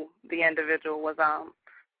knew the individual was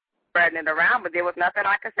spreading it around, but there was nothing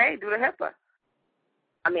I could say due to HIPAA.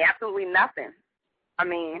 I mean, absolutely nothing. I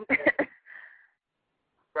mean,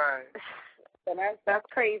 right. So that's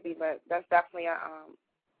crazy, but that's definitely a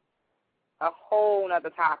whole other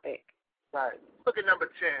topic. Right. Look at number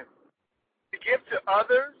 10. To give to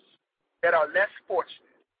others that are less fortunate.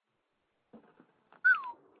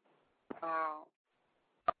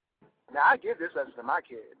 Now, I give this lesson to my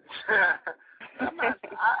kids.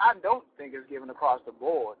 I don't think it's given across the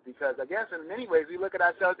board because I guess in many ways we look at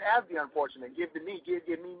ourselves as the unfortunate. Give to me, give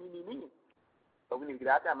me. But we need to get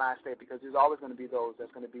out that mind state because there's always going to be those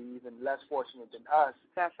that's going to be even less fortunate than us.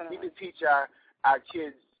 Definitely. We need to teach our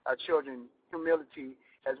kids, our children, humility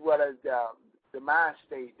as well as the mind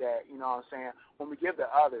state that, you know what I'm saying, when we give to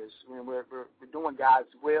others, when we're doing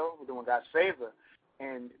God's will, we're doing God's favor,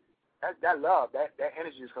 and that love, that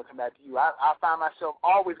energy is going to come back to you. I find myself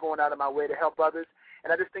always going out of my way to help others,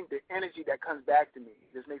 and I just think the energy that comes back to me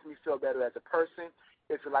just makes me feel better as a person.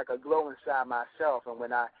 It's like a glow inside myself, and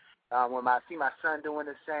when I see my son doing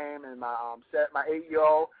the same and my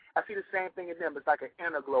 8-year-old, I see the same thing in them. It's like an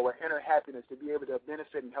inner glow, an inner happiness to be able to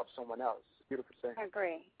benefit and help someone else. It's a beautiful thing. I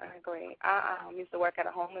agree. I used to work at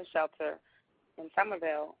a homeless shelter in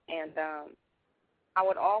Somerville, and I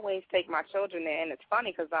would always take my children there, and it's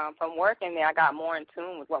funny because from working there, I got more in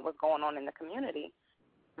tune with what was going on in the community.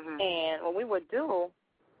 Mm-hmm. And what we would do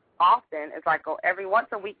often is like go every once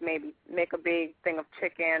a week maybe make a big thing of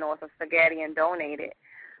chicken or some spaghetti and donate it.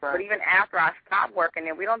 Right. But even after I stopped working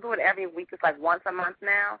there, we don't do it every week. It's like once a month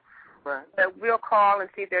now. Right. But we'll call and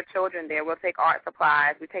see if there are children there. We'll take art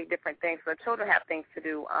supplies. We take different things. So the children have things to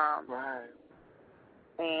do. Right.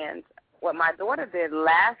 And what my daughter did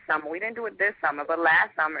last summer, we didn't do it this summer, but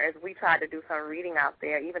last summer is we tried to do some reading out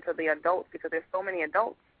there, even to the adults, because there's so many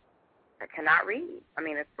adults that cannot read. I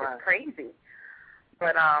mean, it's crazy.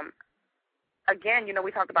 But, again, you know,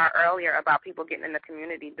 we talked about earlier about people getting in the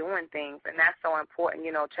community doing things, and that's so important,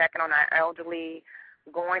 you know, checking on our elderly,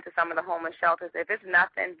 going to some of the homeless shelters. If it's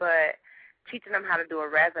nothing but teaching them how to do a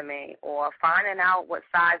resume or finding out what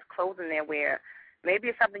size clothing they wear, maybe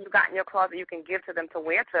it's something you got in your closet you can give to them to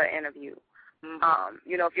wear to an interview. Mm-hmm.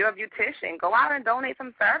 You know, if you're a beautician, go out and donate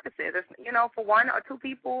some services. It's, you know, for 1 or 2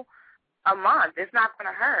 people a month, it's not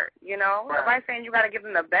going to hurt, you know. Right. Nobody's saying you got to give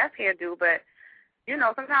them the best hairdo, but, you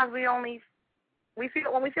know, sometimes when we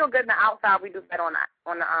feel good on the outside, we do better on the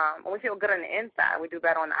when we feel good on the inside, we do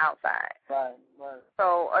better on the outside. Right.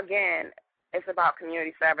 So, again, it's about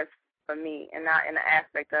community service for me and not in the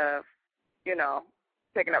aspect of, you know,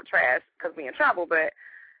 picking up trash because we're in trouble, but,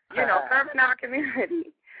 you know, serving our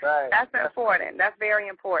community. Right. That's important. That's very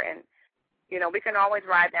important. You know, we can always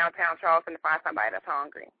ride downtown Charleston to find somebody that's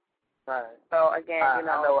hungry. Right. So, again, you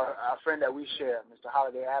know. I know a friend that we share, Mr.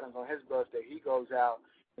 Holiday Adams, on his birthday, he goes out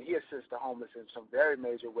and he assists the homeless in some very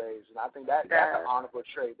major ways. And I think that's an honorable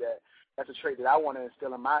trait. That's a trait that I want to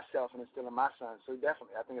instill in myself and instill in my son. So,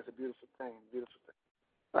 definitely, I think it's a beautiful thing.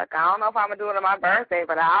 Look, I don't know if I'm going to do it on my birthday,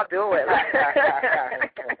 but I'll do it.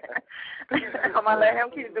 I'm going to let him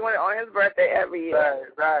keep doing it on his birthday every year.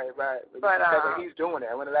 Right. But he's doing it.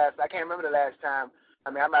 I can't remember the last time. I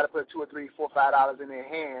mean, I might have put $2 or $3, $4, $5 in their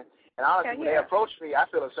hand. And honestly, when they approach me, I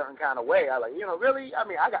feel a certain kind of way. I like, you know, really? I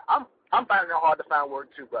mean, I'm finding it hard to find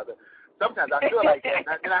work too, brother. Sometimes I feel like that.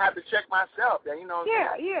 And I have to check myself that, you know,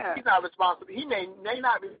 he's not responsible. He may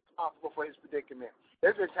not be responsible for his predicament.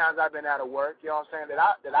 There's been times I've been out of work, you know what I'm saying,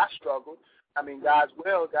 that I struggled. I mean, God's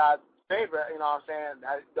will, God's favor, you know what I'm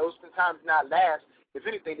saying, those times not last. If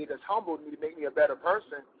anything, they just humbled me to make me a better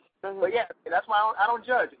person. Mm-hmm. But, yeah, that's why I don't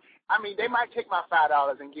judge. I mean, they might take my $5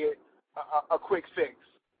 and get a quick fix.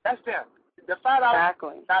 That's them. The $5,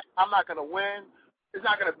 exactly. I'm not going to win. It's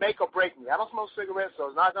not going to make or break me. I don't smoke cigarettes, so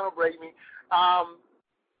it's not going to break me.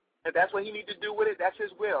 If that's what he needs to do with it, that's his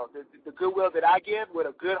will. The good will that I give with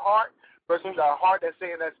a good heart versus a heart that's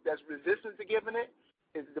saying that's resistant to giving it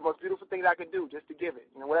is the most beautiful thing that I can do, just to give it.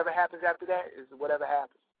 You know, whatever happens after that is whatever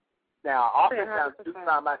happens. Now, oftentimes I do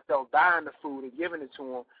find myself buying the food and giving it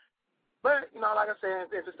to him. But, you know, like I said,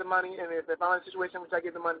 if it's the money, and if I'm in a situation in which I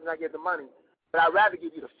get the money, then I get the money. But I'd rather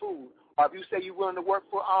give you the food. Or if you say you're willing to work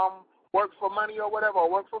for money or whatever, or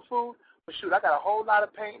work for food, well, shoot, I got a whole lot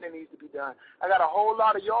of painting that needs to be done. I got a whole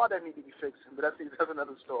lot of yard that needs to be fixing. But that's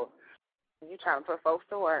another story. You're trying to put folks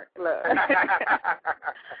to work. Look.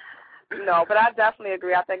 No, but I definitely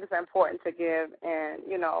agree. I think it's important to give, and,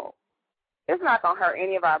 you know, it's not going to hurt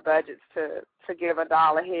any of our budgets to give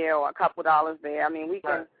 $1 here or a couple dollars there. I mean, we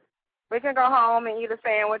can go home and eat a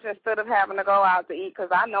sandwich instead of having to go out to eat, because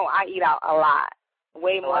I know I eat out a lot,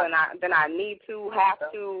 way more than I need to,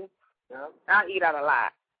 have to. Yep. I eat out a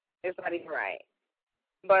lot. It's not even right.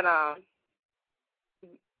 But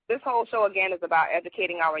this whole show, again, is about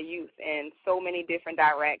educating our youth in so many different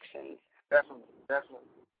directions. Definitely.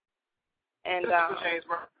 And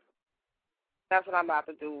that's what I'm about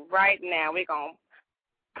to do right now. We're going to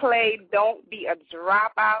play Don't Be a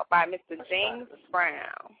Dropout by Mr. James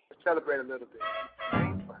Brown. Let's celebrate a little bit.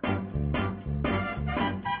 James Brown.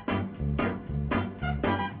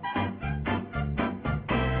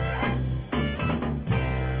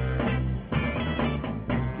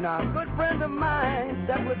 Now, a good friend of mine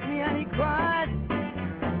sat with me and he cried.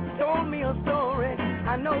 Told me a story,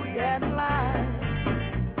 I know he hadn't lied.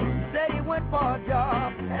 Said he went for a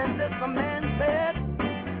job, and this the man said,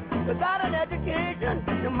 without an education,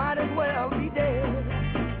 you might as well be dead.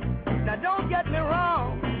 Now don't get me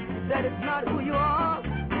wrong, he said it's not who you are,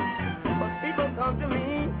 but people come to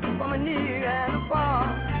me from a near and a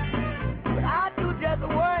far. But I do just the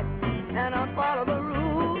work, and I follow the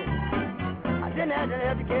rules. I didn't have an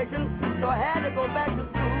education, so I had to go back to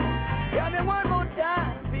school. Tell me one more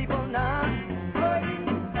time, people now.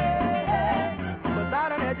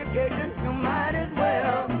 Without an education, you might as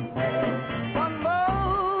well. One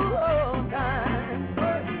more time.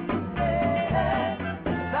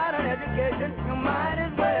 Without an education, you might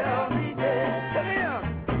as well be dead. Come here.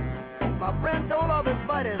 My friend told all his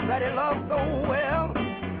buddies that he loved so well,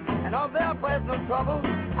 and of their personal troubles,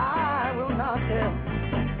 I will not tell.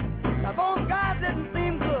 Now those guys didn't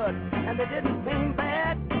seem good, and they didn't seem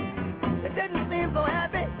bad. They didn't seem so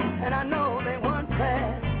happy, and I know they weren't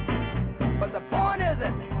sad. But the point is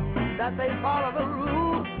that they follow the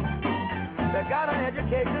rules. They got an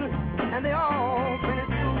education, and they all finished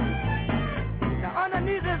school. Now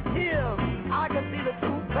underneath his tears, I could see the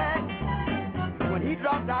true fact. When he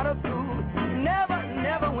dropped out of school, he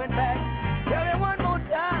never went back. Tell me one more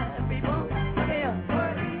time, people. Yeah.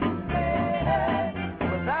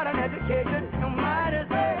 Without an education, you might as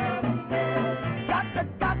well.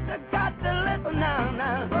 Got to listen now.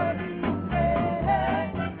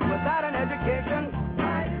 Without an education,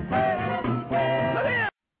 might as well. Look here.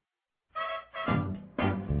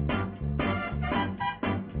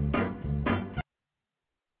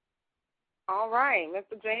 All right,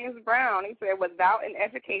 Mr. James Brown, he said, without an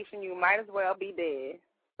education, you might as well be dead.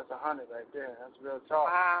 That's 100 right there. That's real talk.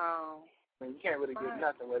 Wow. I mean, you can't really get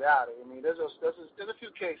nothing without it. I mean, there's a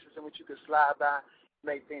few cases in which you could slide by,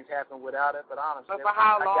 make things happen without it, but honestly. But for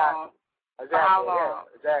how long? Exactly. For how long?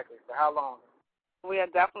 Yeah, exactly. For how long? We are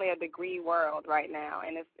definitely a degree world right now,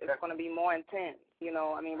 and it's going to be more intense. You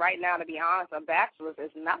know, I mean, right now, to be honest, a bachelor's is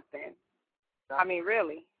nothing. I mean,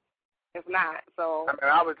 really, it's not. So. I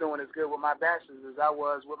mean, I was doing as good with my bachelor's as I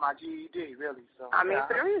was with my GED, really. So. I mean,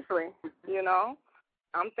 seriously, you know.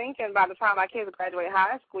 I'm thinking by the time my kids graduate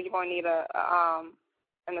high school, you're going to need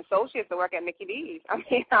an associate to work at Mickey D's. I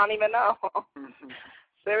mean, I don't even know.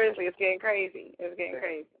 Seriously, it's getting crazy. It's getting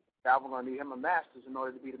crazy. I'm going to need him a master's in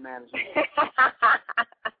order to be the manager.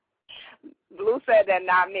 Blue said that,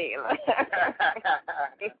 not me.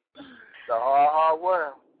 It's a hard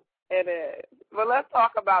world. It is. But let's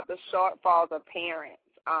talk about the shortfalls of parents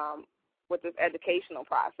with this educational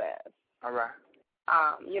process. All right.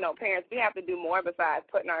 You know, parents, we have to do more besides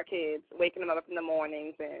putting our kids, waking them up in the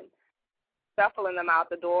mornings and shuffling them out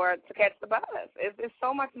the door to catch the bus. There's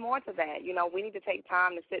so much more to that. You know, we need to take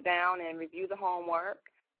time to sit down and review the homework,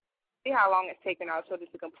 see how long it's taken our children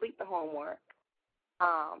to complete the homework.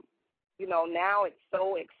 You know, now it's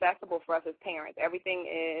so accessible for us as parents. Everything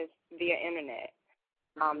is via internet.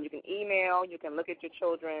 You can email, you can look at your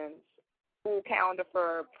children's school calendar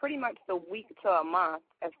for pretty much the week to a month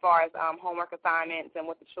as far as homework assignments and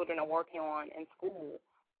what the children are working on in school.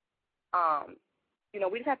 You know,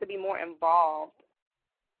 we just have to be more involved.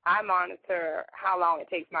 I monitor how long it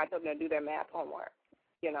takes my children to do their math homework.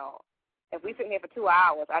 You know, if we sit here for 2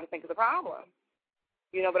 hours, I just think it's a problem.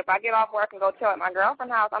 You know, but if I get off work and go chill at my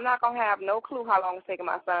girlfriend's house, I'm not going to have no clue how long it's taking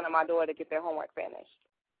my son and my daughter to get their homework finished.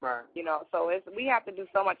 Right. You know, so we have to do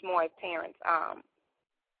so much more as parents.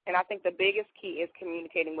 And I think the biggest key is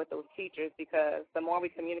communicating with those teachers, because the more we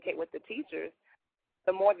communicate with the teachers,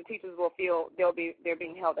 the more the teachers will feel they're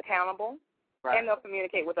being held accountable, right, and they'll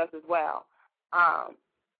communicate with us as well. I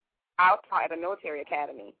taught at a military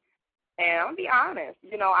academy, and I'm going to be honest,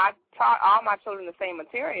 you know, I taught all my children the same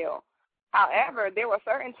material. However, there were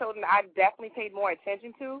certain children I definitely paid more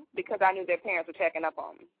attention to because I knew their parents were checking up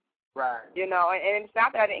on them. Right. You know, and it's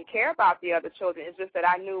not that I didn't care about the other children. It's just that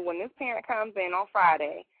I knew when this parent comes in on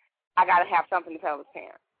Friday, I got to have something to tell this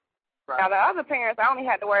parent. Right. Now, the other parents, I only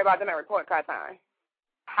had to worry about them at report card time.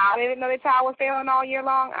 How they didn't know their child was failing all year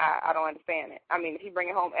long, I don't understand it. I mean, if he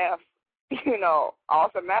bringing home F, you know, all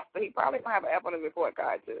semester, he probably going to have an F on his report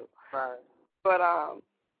card, too. Right. But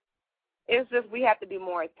it's just we have to do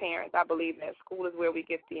more as parents. I believe that school is where we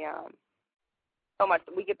get the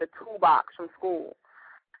we get the toolbox from school.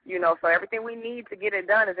 You know, so everything we need to get it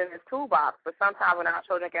done is in this toolbox. But sometimes when our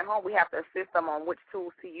children get home, we have to assist them on which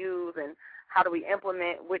tools to use and how do we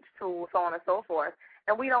implement which tools, so on and so forth.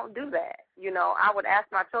 And we don't do that. You know, I would ask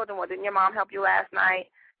my children, well, didn't your mom help you last night?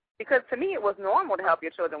 Because to me it was normal to help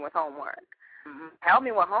your children with homework. Help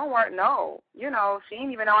me with homework? No. You know, she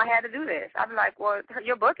didn't even know I had to do this. I'd be like, well,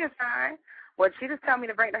 your book is fine. Well, she just tell me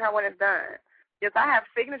to bring it to her when it's done. Yes, I have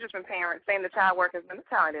signatures from parents saying the child work has been the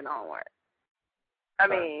child didn't homework. I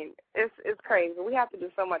mean, it's crazy. We have to do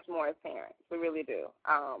so much more as parents. We really do.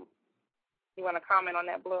 You want to comment on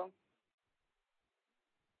that, Blue?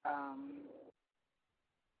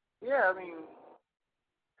 Yeah, I mean,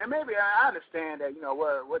 and maybe I understand that, you know,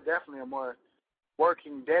 we're definitely a more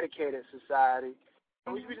working, dedicated society.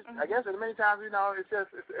 And we just, I guess, many times, you know,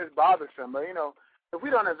 it's bothersome. But, you know, if we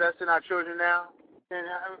don't invest in our children now,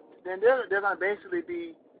 then they're going to basically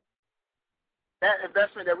be, that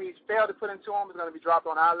investment that we fail to put into them is going to be dropped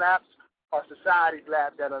on our laps or society's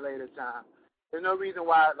laps at a later time. There's no reason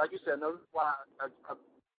why, like you said, no reason why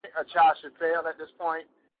a child should fail at this point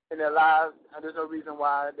in their lives, and there's no reason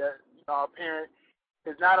why that, you know, a parent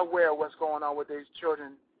is not aware of what's going on with their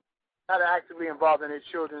children, not actively involved in their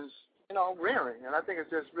children's, you know, rearing. And I think it's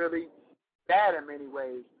just really bad in many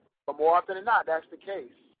ways. But more often than not, that's the case.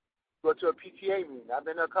 Go to a PTA meeting. I've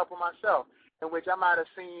been to a couple myself, in which I might have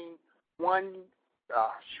seen one, I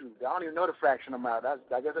don't even know the fraction amount. I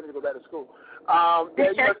guess I need to go back to school.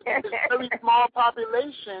 There's a very small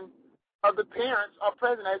population of the parents are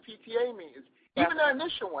present at PTA meetings. Even the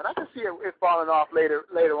initial one, I can see it falling off later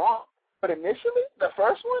on. But initially, the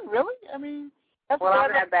first one, really? I mean, that's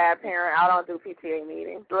I'm that bad parent. I don't do PTA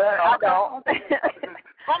meetings. I don't.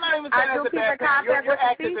 I'm not even saying that's a bad thing. You're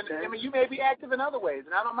active I mean, you may be active in other ways,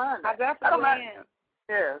 and I don't mind that. I definitely am.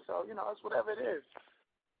 Yeah, so, you know, it's whatever it is.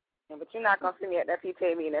 Yeah, but you're not going to see me at that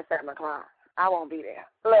PTA meeting at 7 o'clock. I won't be there.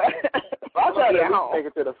 I'll try to at least take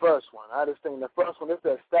it to the first one. I just think the first one is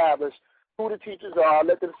to establish who the teachers are,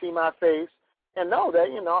 let them see my face, and know that,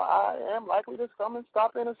 you know, I am likely to come and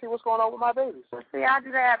stop in and see what's going on with my babies. See, I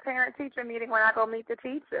do that at parent-teacher meeting when I go meet the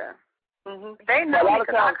teacher. They know me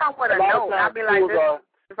because I come with a note. I'll be like, this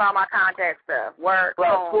is all my contact stuff, work,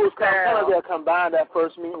 home, schools they'll combine that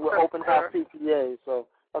first meeting with open house PTA, so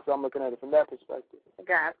that's what I'm looking at it from that perspective.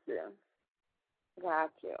 Got you.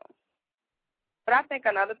 But I think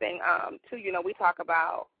another thing, too, you know, we talk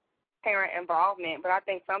about parent involvement, but I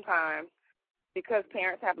think sometimes because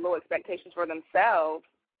parents have low expectations for themselves,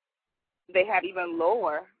 they have even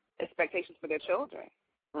lower expectations for their children.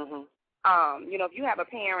 You know, if you have a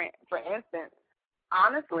parent, for instance,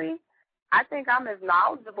 honestly, I think I'm as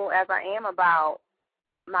knowledgeable as I am about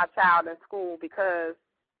my child in school because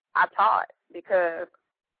I taught, because,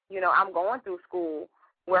 you know, I'm going through school,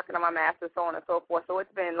 working on my master's, so on and so forth. So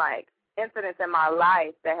it's been like incidents in my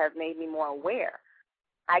life that have made me more aware.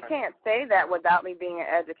 I can't say that without me being an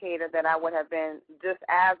educator that I would have been just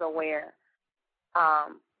as aware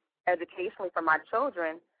educationally for my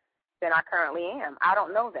children than I currently am. I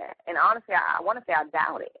don't know that. And honestly, I want to say I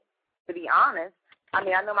doubt it, to be honest. I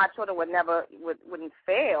mean, I know my children wouldn't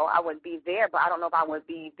fail. I would be there, but I don't know if I would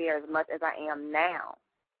be there as much as I am now,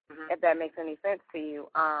 if that makes any sense to you.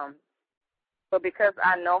 But because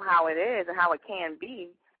I know how it is and how it can be,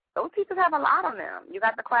 those teachers have a lot on them. You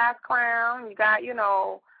got the class clown. You got, you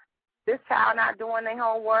know, this child not doing their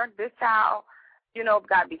homework. This child, you know,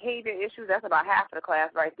 got behavior issues. That's about half of the class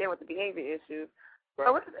right there with the behavior issues. Right.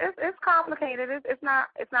 So it's complicated. It's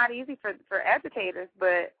not easy for educators,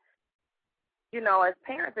 but, you know, as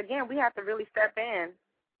parents, again, we have to really step in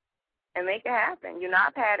and make it happen. You know,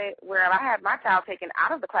 I've had it where I had my child taken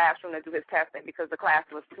out of the classroom to do his testing because the class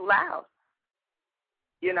was too loud,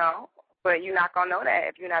 you know. But you're not going to know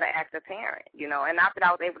that if you're not an active parent, you know. And not that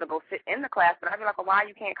I was able to go sit in the class, but I'd be like, well, why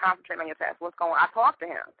you can't concentrate on your test? What's going on? I talked to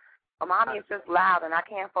him. Well, Mommy, it's just loud and I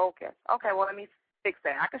can't focus. Okay, well, let me fix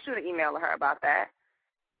that. I can shoot an email to her about that,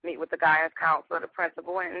 meet with the guidance counselor, the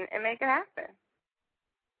principal, and make it happen.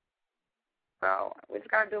 So we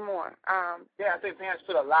just got to do more. Yeah, I think parents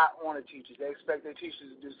put a lot on the teachers. They expect their teachers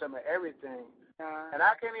to do some of everything. And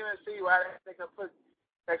I can't even see why they can put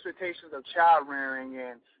expectations of child rearing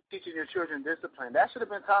and teaching your children discipline. That should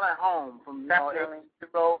have been taught at home from, you know,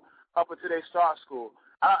 8-year-old up until they start school.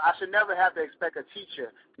 I should never have to expect a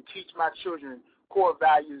teacher to teach my children core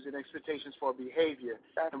values and expectations for behavior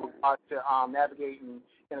in regard to navigating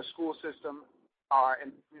in a school system or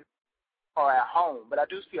at home. But I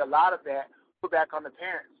do see a lot of that put back on the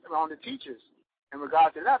parents, on the teachers, in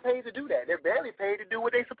regards to they're not paid to do that. They're barely paid to do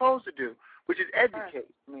what they're supposed to do, which is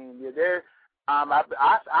educate. I mean, they're I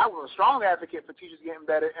was a strong advocate for teachers getting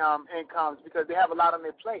better incomes because they have a lot on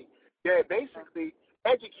their plate. They're basically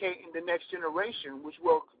educating the next generation, which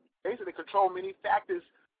will basically control many factors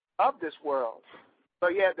of this world. So,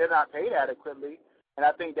 yeah, they're not paid adequately. And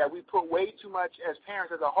I think that we put way too much, as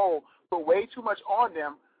parents as a whole, put way too much on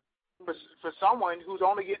them for someone who's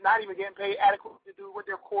not even getting paid adequately to do what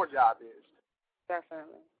their core job is.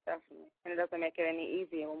 Definitely. And it doesn't make it any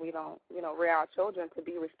easier when we don't, rear our children to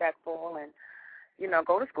be respectful and,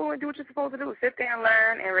 go to school and do what you're supposed to do. Sit there and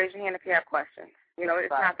learn and raise your hand if you have questions. It's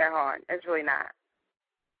not that hard. It's really not.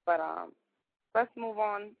 But let's move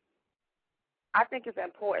on. I think it's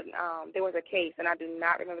important. There was a case, and I do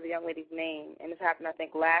not remember the young lady's name, and this happened, I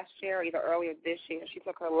think, last year or either earlier this year. She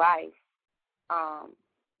took her life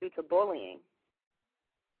due to bullying.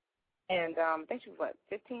 And I think she was,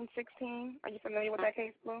 15, 16? Are you familiar with that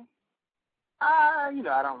case, Blue? I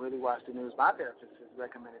don't really watch the news. My therapist has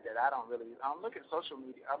recommended that. I don't look at social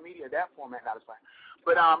media, that format, not as fine.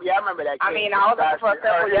 But, I remember that case. I mean, I was looking for a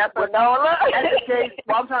simple yes or no. Is that the case?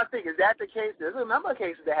 Well, I'm trying to think. Is that the case? There's a number of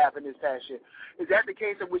cases that happened this past year. Is that the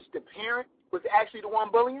case in which the parent was actually the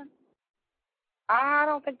one bullying? I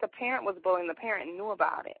don't think the parent was bullying. The parent knew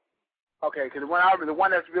about it. Okay, because the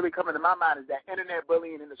one that's really coming to my mind is that internet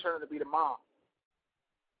bullying and it's turning to be the mom.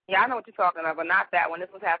 Yeah, I know what you're talking about, but not that one. This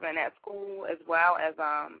was happening at school as well as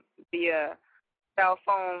via cell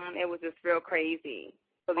phone. It was just real crazy.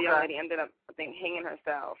 So the young lady ended up, I think, hanging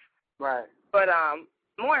herself. Right. But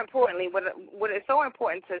more importantly, what is so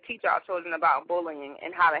important to teach our children about bullying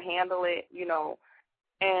and how to handle it,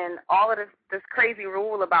 and all of this crazy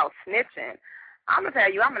rule about snitching. I'm going to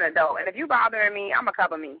tell you, I'm an adult, and if you bothering me, I'm going to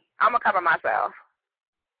cover me. I'm going to cover myself.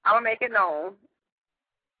 I'm going to make it known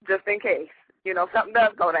just in case, something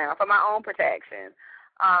does go down for my own protection.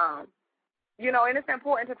 And it's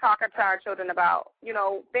important to talk to our children about,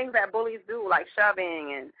 things that bullies do, like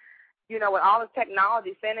shoving and, with all this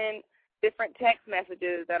technology, sending different text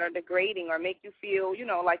messages that are degrading or make you feel,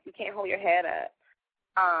 like you can't hold your head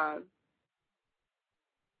up.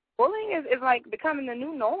 Bullying is like becoming the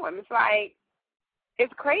new norm. It's like,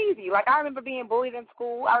 it's crazy. Like, I remember being bullied in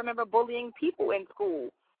school. I remember bullying people in school.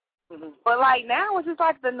 Mm-hmm. But, like, now it's just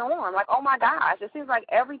like the norm. Like, oh, my gosh, it seems like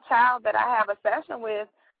every child that I have a session with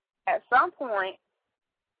at some point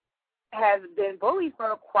has been bullied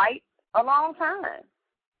for quite a long time.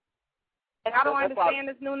 And I don't understand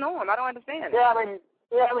this new norm. I don't understand it. Yeah, I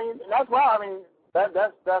mean, that's wild. I mean,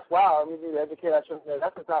 that's wild. We need to educate our children.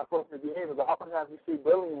 That's just not supposed to be behavior. But oftentimes we see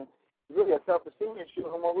bullying is really a self-esteem issue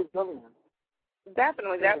and what we're bullying.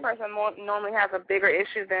 Definitely. That person normally has a bigger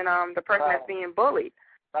issue than the person that's being bullied.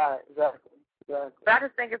 Right, exactly. But I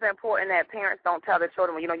just think it's important that parents don't tell their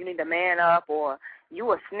children, you need to man up or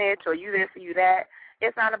you a snitch or you this or you that.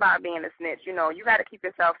 It's not about being a snitch. You got to keep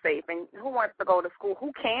yourself safe. And who wants to go to school?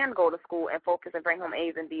 Who can go to school and focus and bring home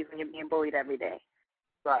A's and B's when you're being bullied every day?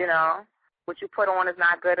 Right. What you put on is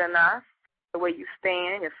not good enough. The way you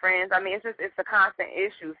stand, your friends. I mean, it's a constant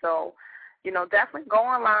issue. So, definitely go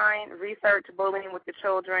online, research bullying with your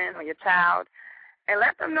children or your child, and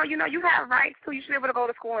let them know, you have rights too. You should be able to go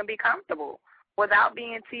to school and be comfortable without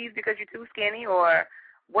being teased because you're too skinny or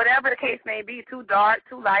whatever the case may be, too dark,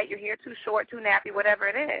 too light, your hair too short, too nappy, whatever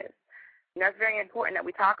it is. It's very important that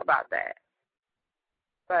we talk about that.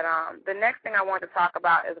 But the next thing I wanted to talk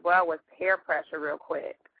about as well was peer pressure real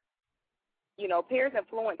quick. Peers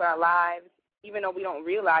influence our lives, even though we don't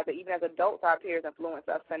realize that even as adults, our peers influence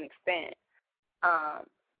us to an extent.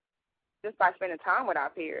 Just by spending time with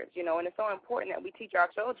our peers, and it's so important that we teach our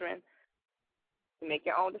children to make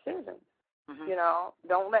your own decisions. Mm-hmm.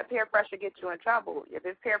 Don't let peer pressure get you in trouble. If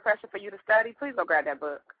it's peer pressure for you to study, please go grab that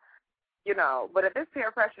book. But if it's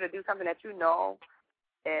peer pressure to do something that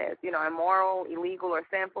is, immoral, illegal, or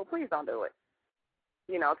sinful, please don't do it.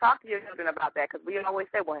 Talk to your children about that because we always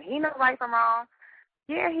say, well, he knows right from wrong.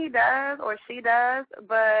 Yeah, he does or she does,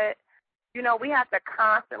 but we have to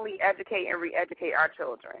constantly educate and re-educate our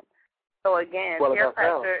children. So, again, peer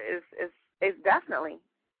pressure is definitely.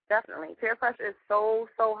 Peer pressure is so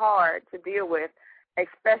hard to deal with,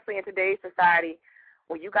 especially in today's society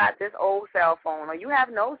where you got this old cell phone or you have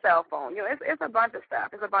no cell phone. It's a bunch of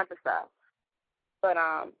stuff. But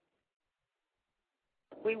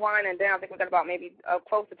we winding down. I think we got about maybe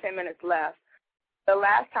close to 10 minutes left. The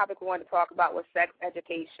last topic we wanted to talk about was sex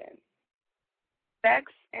education.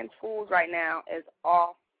 Sex in schools right now is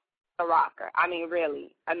off the rocker. I mean,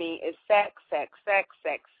 really. It's sex.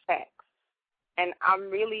 And I'm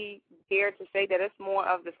really scared to say that it's more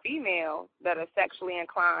of the females that are sexually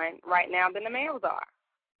inclined right now than the males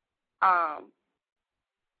are.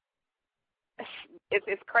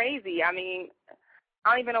 It's crazy. I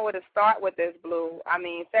don't even know where to start with this, Blue.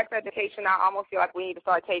 Sex education, I almost feel like we need to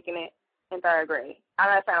start taking it in third grade. I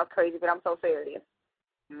know that sounds crazy, but I'm so serious.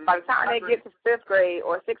 Mm-hmm. By the time they get to 5th grade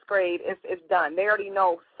or 6th grade, it's done. They already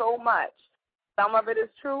know so much. Some of it is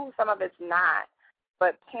true, some of it's not.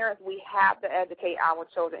 But parents, we have to educate our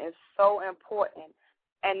children. It's so important.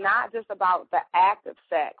 And not just about the act of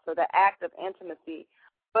sex or the act of intimacy,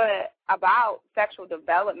 but about sexual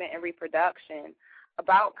development and reproduction,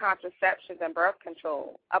 about contraceptions and birth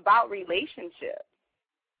control, about relationships.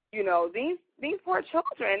 You know, these poor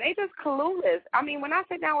children, they just clueless. I mean, when I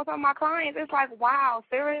sit down with some of my clients, it's like, wow,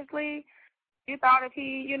 seriously? You thought if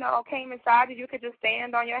he, you know, came inside you could just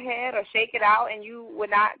stand on your head or shake it out and you would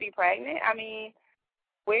not be pregnant? I mean,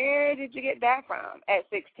 where did you get that from at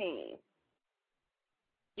 16?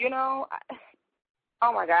 You know,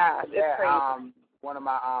 oh, my gosh, it's crazy. One of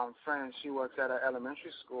my friends, she works at an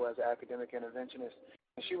elementary school as an academic interventionist,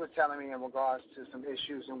 and she was telling me in regards to some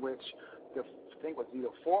issues in which I think it was either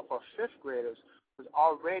 4th or 5th graders was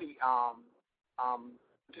already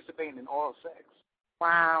participating in oral sex.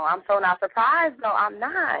 Wow, I'm so not surprised, though. I'm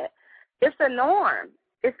not. It's the norm.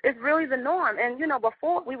 It's really the norm. And, you know,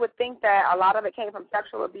 before we would think that a lot of it came from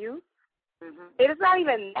sexual abuse. Mm-hmm. It is not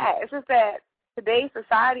even that. It's just that today's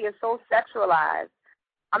society is so sexualized.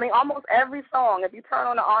 I mean, almost every song, if you turn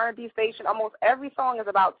on the R&B station, almost every song is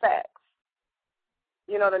about sex.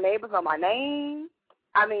 You know, the neighbors know my name.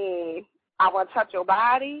 I mean, I want to touch your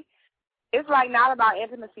body. It's like not about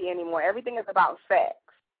intimacy anymore. Everything is about sex.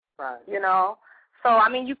 Right. You know? So, I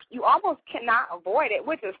mean, you almost cannot avoid it,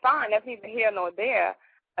 which is fine. That's neither here nor there.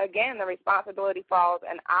 Again, the responsibility falls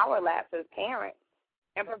in our laps as parents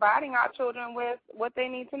and providing our children with what they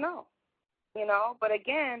need to know. You know? But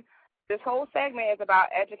again, this whole segment is about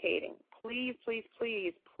educating. Please, please,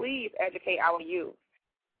 please, please educate our youth.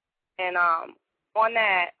 And on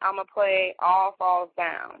that, I'm going to play All Falls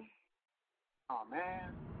Down. Oh,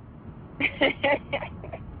 man.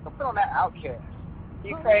 I'll put on that Outcast.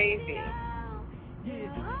 You crazy. Yeah.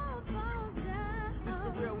 This the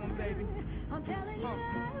real one, baby. Shot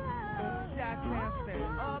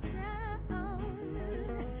stand up.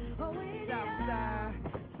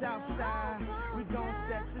 South side, we gon'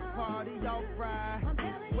 set this party off right.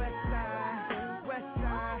 West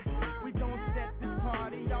side, we gon' set this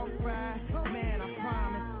party off right. Man, I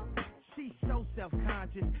promise, she's so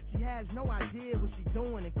self-conscious. She has no idea what she's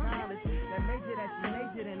doing in college. That major that she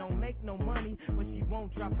majored in don't make no money, but she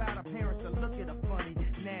won't drop out. Her parents will look at her funny.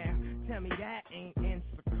 Now, tell me that ain't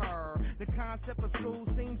insecure. The concept of school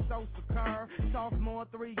seems so secure. Sophomore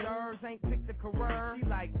 3 years, ain't picked a career. She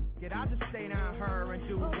like, get out, just stay down her and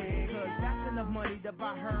do it. Cause that's enough money to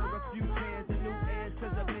buy her a few pairs of new ears.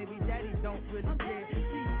 Cause her baby daddy don't really care.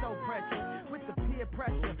 She's so precious with the peer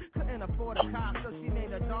pressure. Couldn't afford a car, so she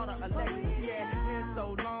named her daughter Alexis. She had hair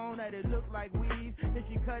so long that it looked like weave. Then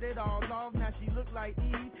she cut it all off, now she look like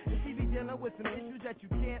Eve. And she be dealing with some issues that you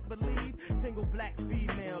can't believe. Single black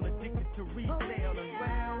female addicted to retail as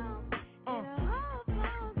well.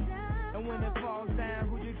 And when it falls down,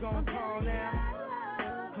 who you gonna call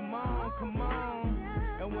now? Come on, come on.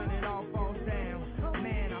 And when it all falls down,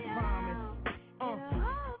 man, I promise.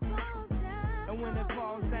 And when it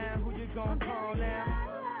falls down, who you gonna call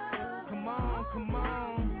now? Come on, come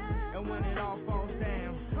on. And when it all falls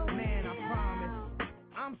down, man, I promise.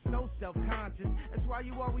 I'm so self-conscious. That's why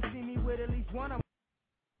you always see me with at least one of them.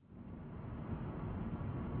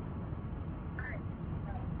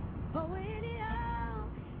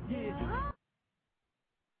 Yeah.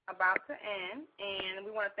 About to end, and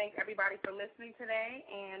we want to thank everybody for listening today,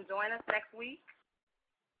 and join us next week.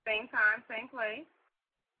 Same time, same place,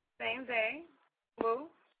 same day. Lou,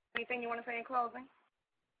 anything you want to say in closing?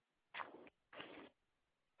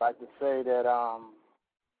 I'd like to say that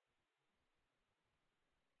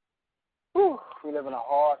we live in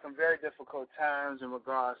some very difficult times in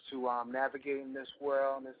regards to navigating this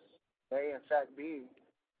world. This may, in fact, be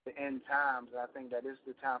the end times. I think that is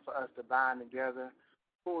the time for us to bind together,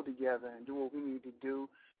 pull together, and do what we need to do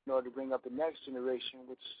in order to bring up the next generation,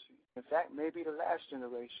 which, in fact, may be the last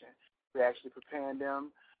generation. We're actually preparing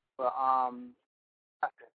them for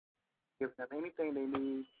give them anything they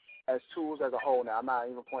need as tools as a whole. Now, I'm not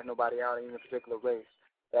even pointing nobody out in any particular race.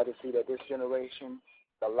 That is, see that this generation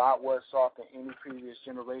is a lot worse off than any previous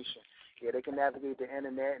generation. Yeah, they can navigate the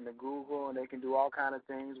internet and the Google, and they can do all kind of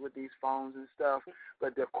things with these phones and stuff,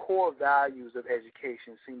 but the core values of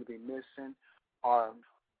education seem to be missing or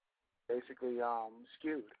basically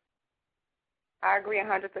skewed. I agree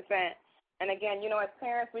 100%. And again, you know, as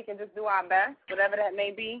parents, we can just do our best, whatever that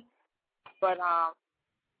may be. But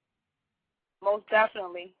most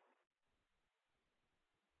definitely,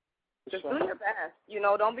 just do your best. You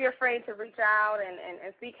know, don't be afraid to reach out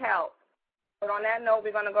and seek help. But on that note,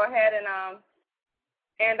 we're going to go ahead and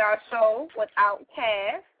end our show without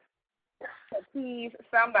Cass. So please,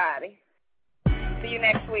 somebody. See you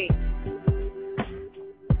next week.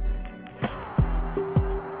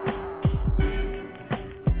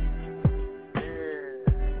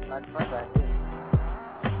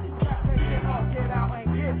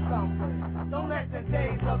 Don't let the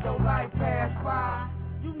days of your life pass by.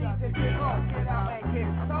 You need to get up, get out, and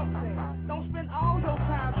get something. Don't spend all your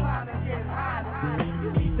time trying to get high.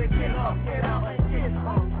 You need to get up, get out, and get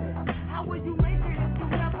something. How will you make it if you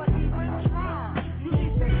never even try? You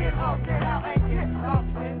need to get up, get out, and get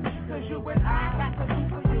something. Cause you and I got to do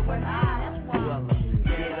for you and I. That's why.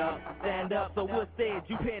 Get up, stand up, so what said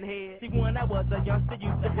you pinhead? See, when I was a youngster,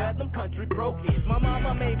 used to wear them country broke kids. My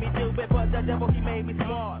mama made me do it, but the devil, he made me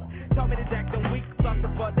smart. Told me to jack them weak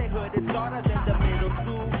suckers, but they hood is started in the middle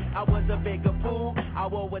school. I was a bigger fool. I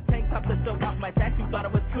wore a tank top to show off my tattoo, thought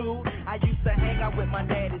it was cool. I used to hang out with my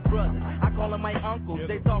daddy's brothers. I call them my uncles.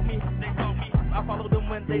 They taught me. I followed them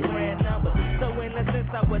when they ran numbers. So in a sense,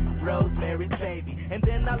 I was Rosemary's baby. And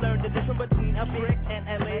then I learned the difference between a brick and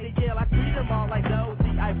a lady. Yeah, I treat them all like those.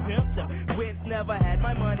 See, I pimped them. Wins never had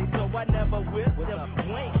my money, so I never whipped them.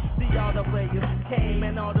 Wink. See, all the players came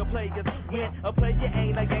and all the players went. A player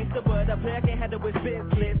ain't a gangster, but a player can't handle his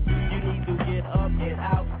business. You need to get up, get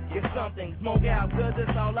out, get something, smoke out, cause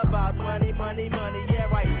it's all about money, money, money. Yeah,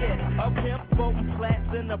 right there. A pimp, voting flats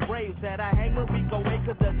in the Braves that I hang with week away,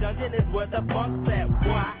 cause the dungeon is where the funk's at.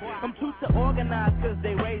 Why? I'm too to organize, cause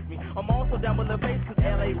they raised me. I'm also down with the bass, cause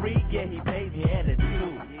L.A. Reid, yeah, he pays me, and it's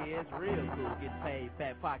cool. Yeah, it's real cool, get paid,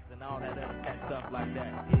 fat pockets and all that other cat stuff like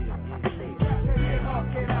that. Yeah. Get up,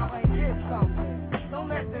 get out, and get something. Don't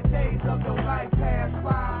let the days of your life pass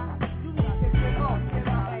by. You need to get up, get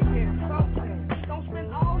out, and get something. Don't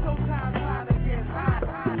spend all your time trying to get high.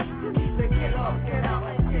 You need to get up, get out,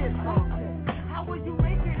 and get something. How will you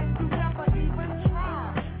make it if you never even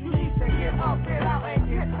try? You need to get up, get out, and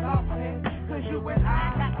get something. Cause you and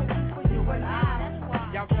I got to do for you and I. That's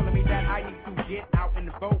why. Y'all telling me that I need to get out in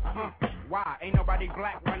the boat, huh? Why? Ain't nobody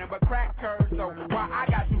black running but crack curves, so why I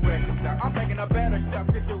got to register? I'm taking a better stuff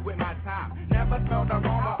to do with my time. Never smelled the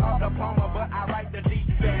aroma of the plumber, but I write the deep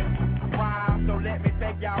best rhyme, so let me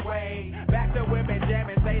take y'all way back to women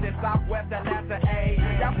jamming, say the Southwest Atlanta A.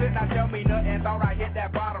 Y'all could not tell me nothing, thought I hit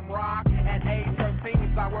that bottom rock. At age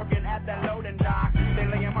 13, start working at that loading dock. They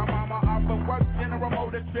laying my mama off of work, General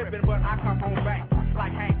Motors tripping, but I come home back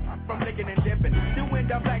like Hank from licking and dipping, doing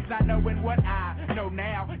the facts, not knowing what I know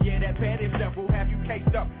now. Yeah, that petty stuff will have you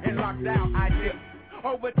cased up and locked down. I dip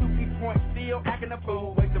over to East Point, still acting a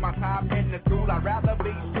fool, wasting my time in the school. I'd rather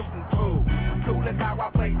be shooting pool. Cool as how I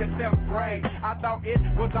played the 7th grade. I thought it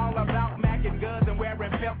was all about macking guns and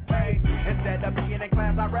wearing pimp plates. Instead of being in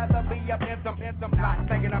class, I'd rather be up in some not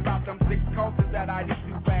thinking about them 6 courses that I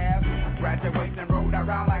need to pass. Graduation rolled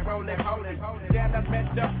around like rolling. Damn, that's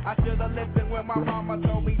messed up. I should've listened when my mama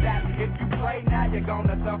told me that if you play now, you're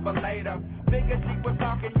gonna suffer later. Figured she was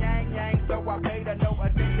talking yang, so I paid her no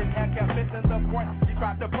attention and kept missing the point she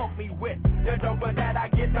tried to poke me with. The doper that I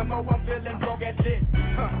get, the more I'm feeling broke as shit.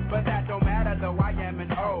 But that don't matter though, I am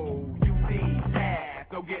an O-U-C ass,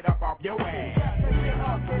 so get up off your ass. Get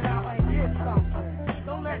up, get out, and get something.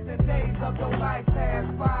 Don't let the days of your life pass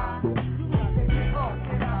by. You need to get up,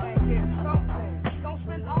 get out, and get something. Don't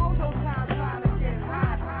spend all your time trying to get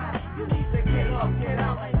high. You need to get up, get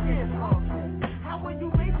out, and get something. How will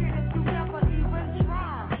you make it if you never even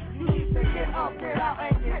try? You need to get up, get out,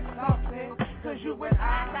 and get something. Cause you and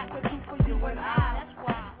I got to do for you and I. That's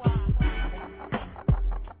why.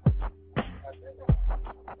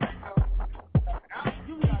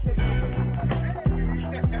 You need to get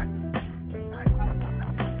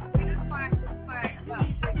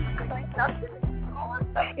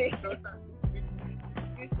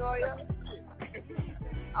You saw you?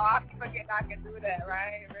 Oh, I forget I can do that,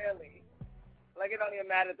 right? Really? Like, it don't even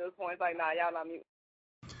matter at this point. It's like, nah, y'all not mute.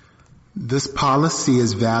 This policy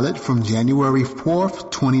is valid from January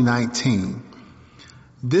 4th, 2019.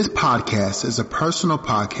 This podcast is a personal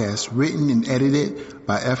podcast written and edited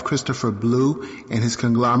by F. Christopher Blue and his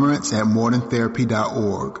conglomerates at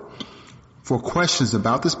moderntherapy.org. For questions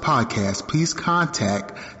about this podcast, please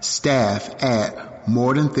contact staff at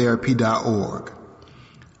moderntherapy.org.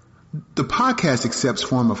 The podcast accepts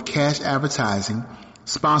form of cash advertising,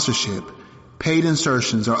 sponsorship, paid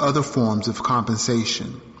insertions, or other forms of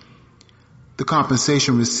compensation. The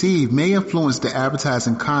compensation received may influence the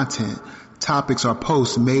advertising content, topics, or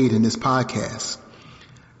posts made in this podcast.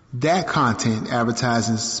 That content,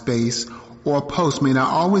 advertising space, or post may not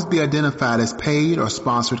always be identified as paid or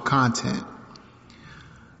sponsored content.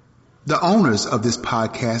 The owners of this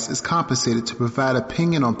podcast is compensated to provide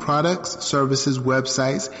opinion on products, services,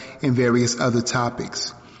 websites, and various other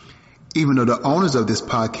topics. Even though the owners of this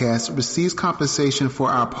podcast receives compensation for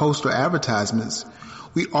our post or advertisements,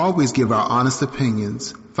 we always give our honest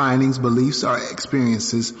opinions, findings, beliefs, or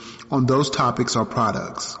experiences on those topics or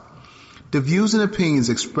products. The views and opinions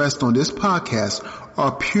expressed on this podcast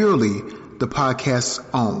are purely the podcast's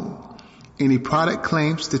own. Any product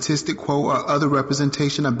claim, statistic, quote, or other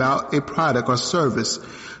representation about a product or service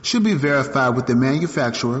should be verified with the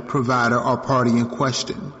manufacturer, provider, or party in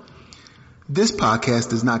question. This podcast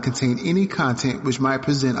does not contain any content which might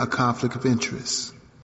present a conflict of interest.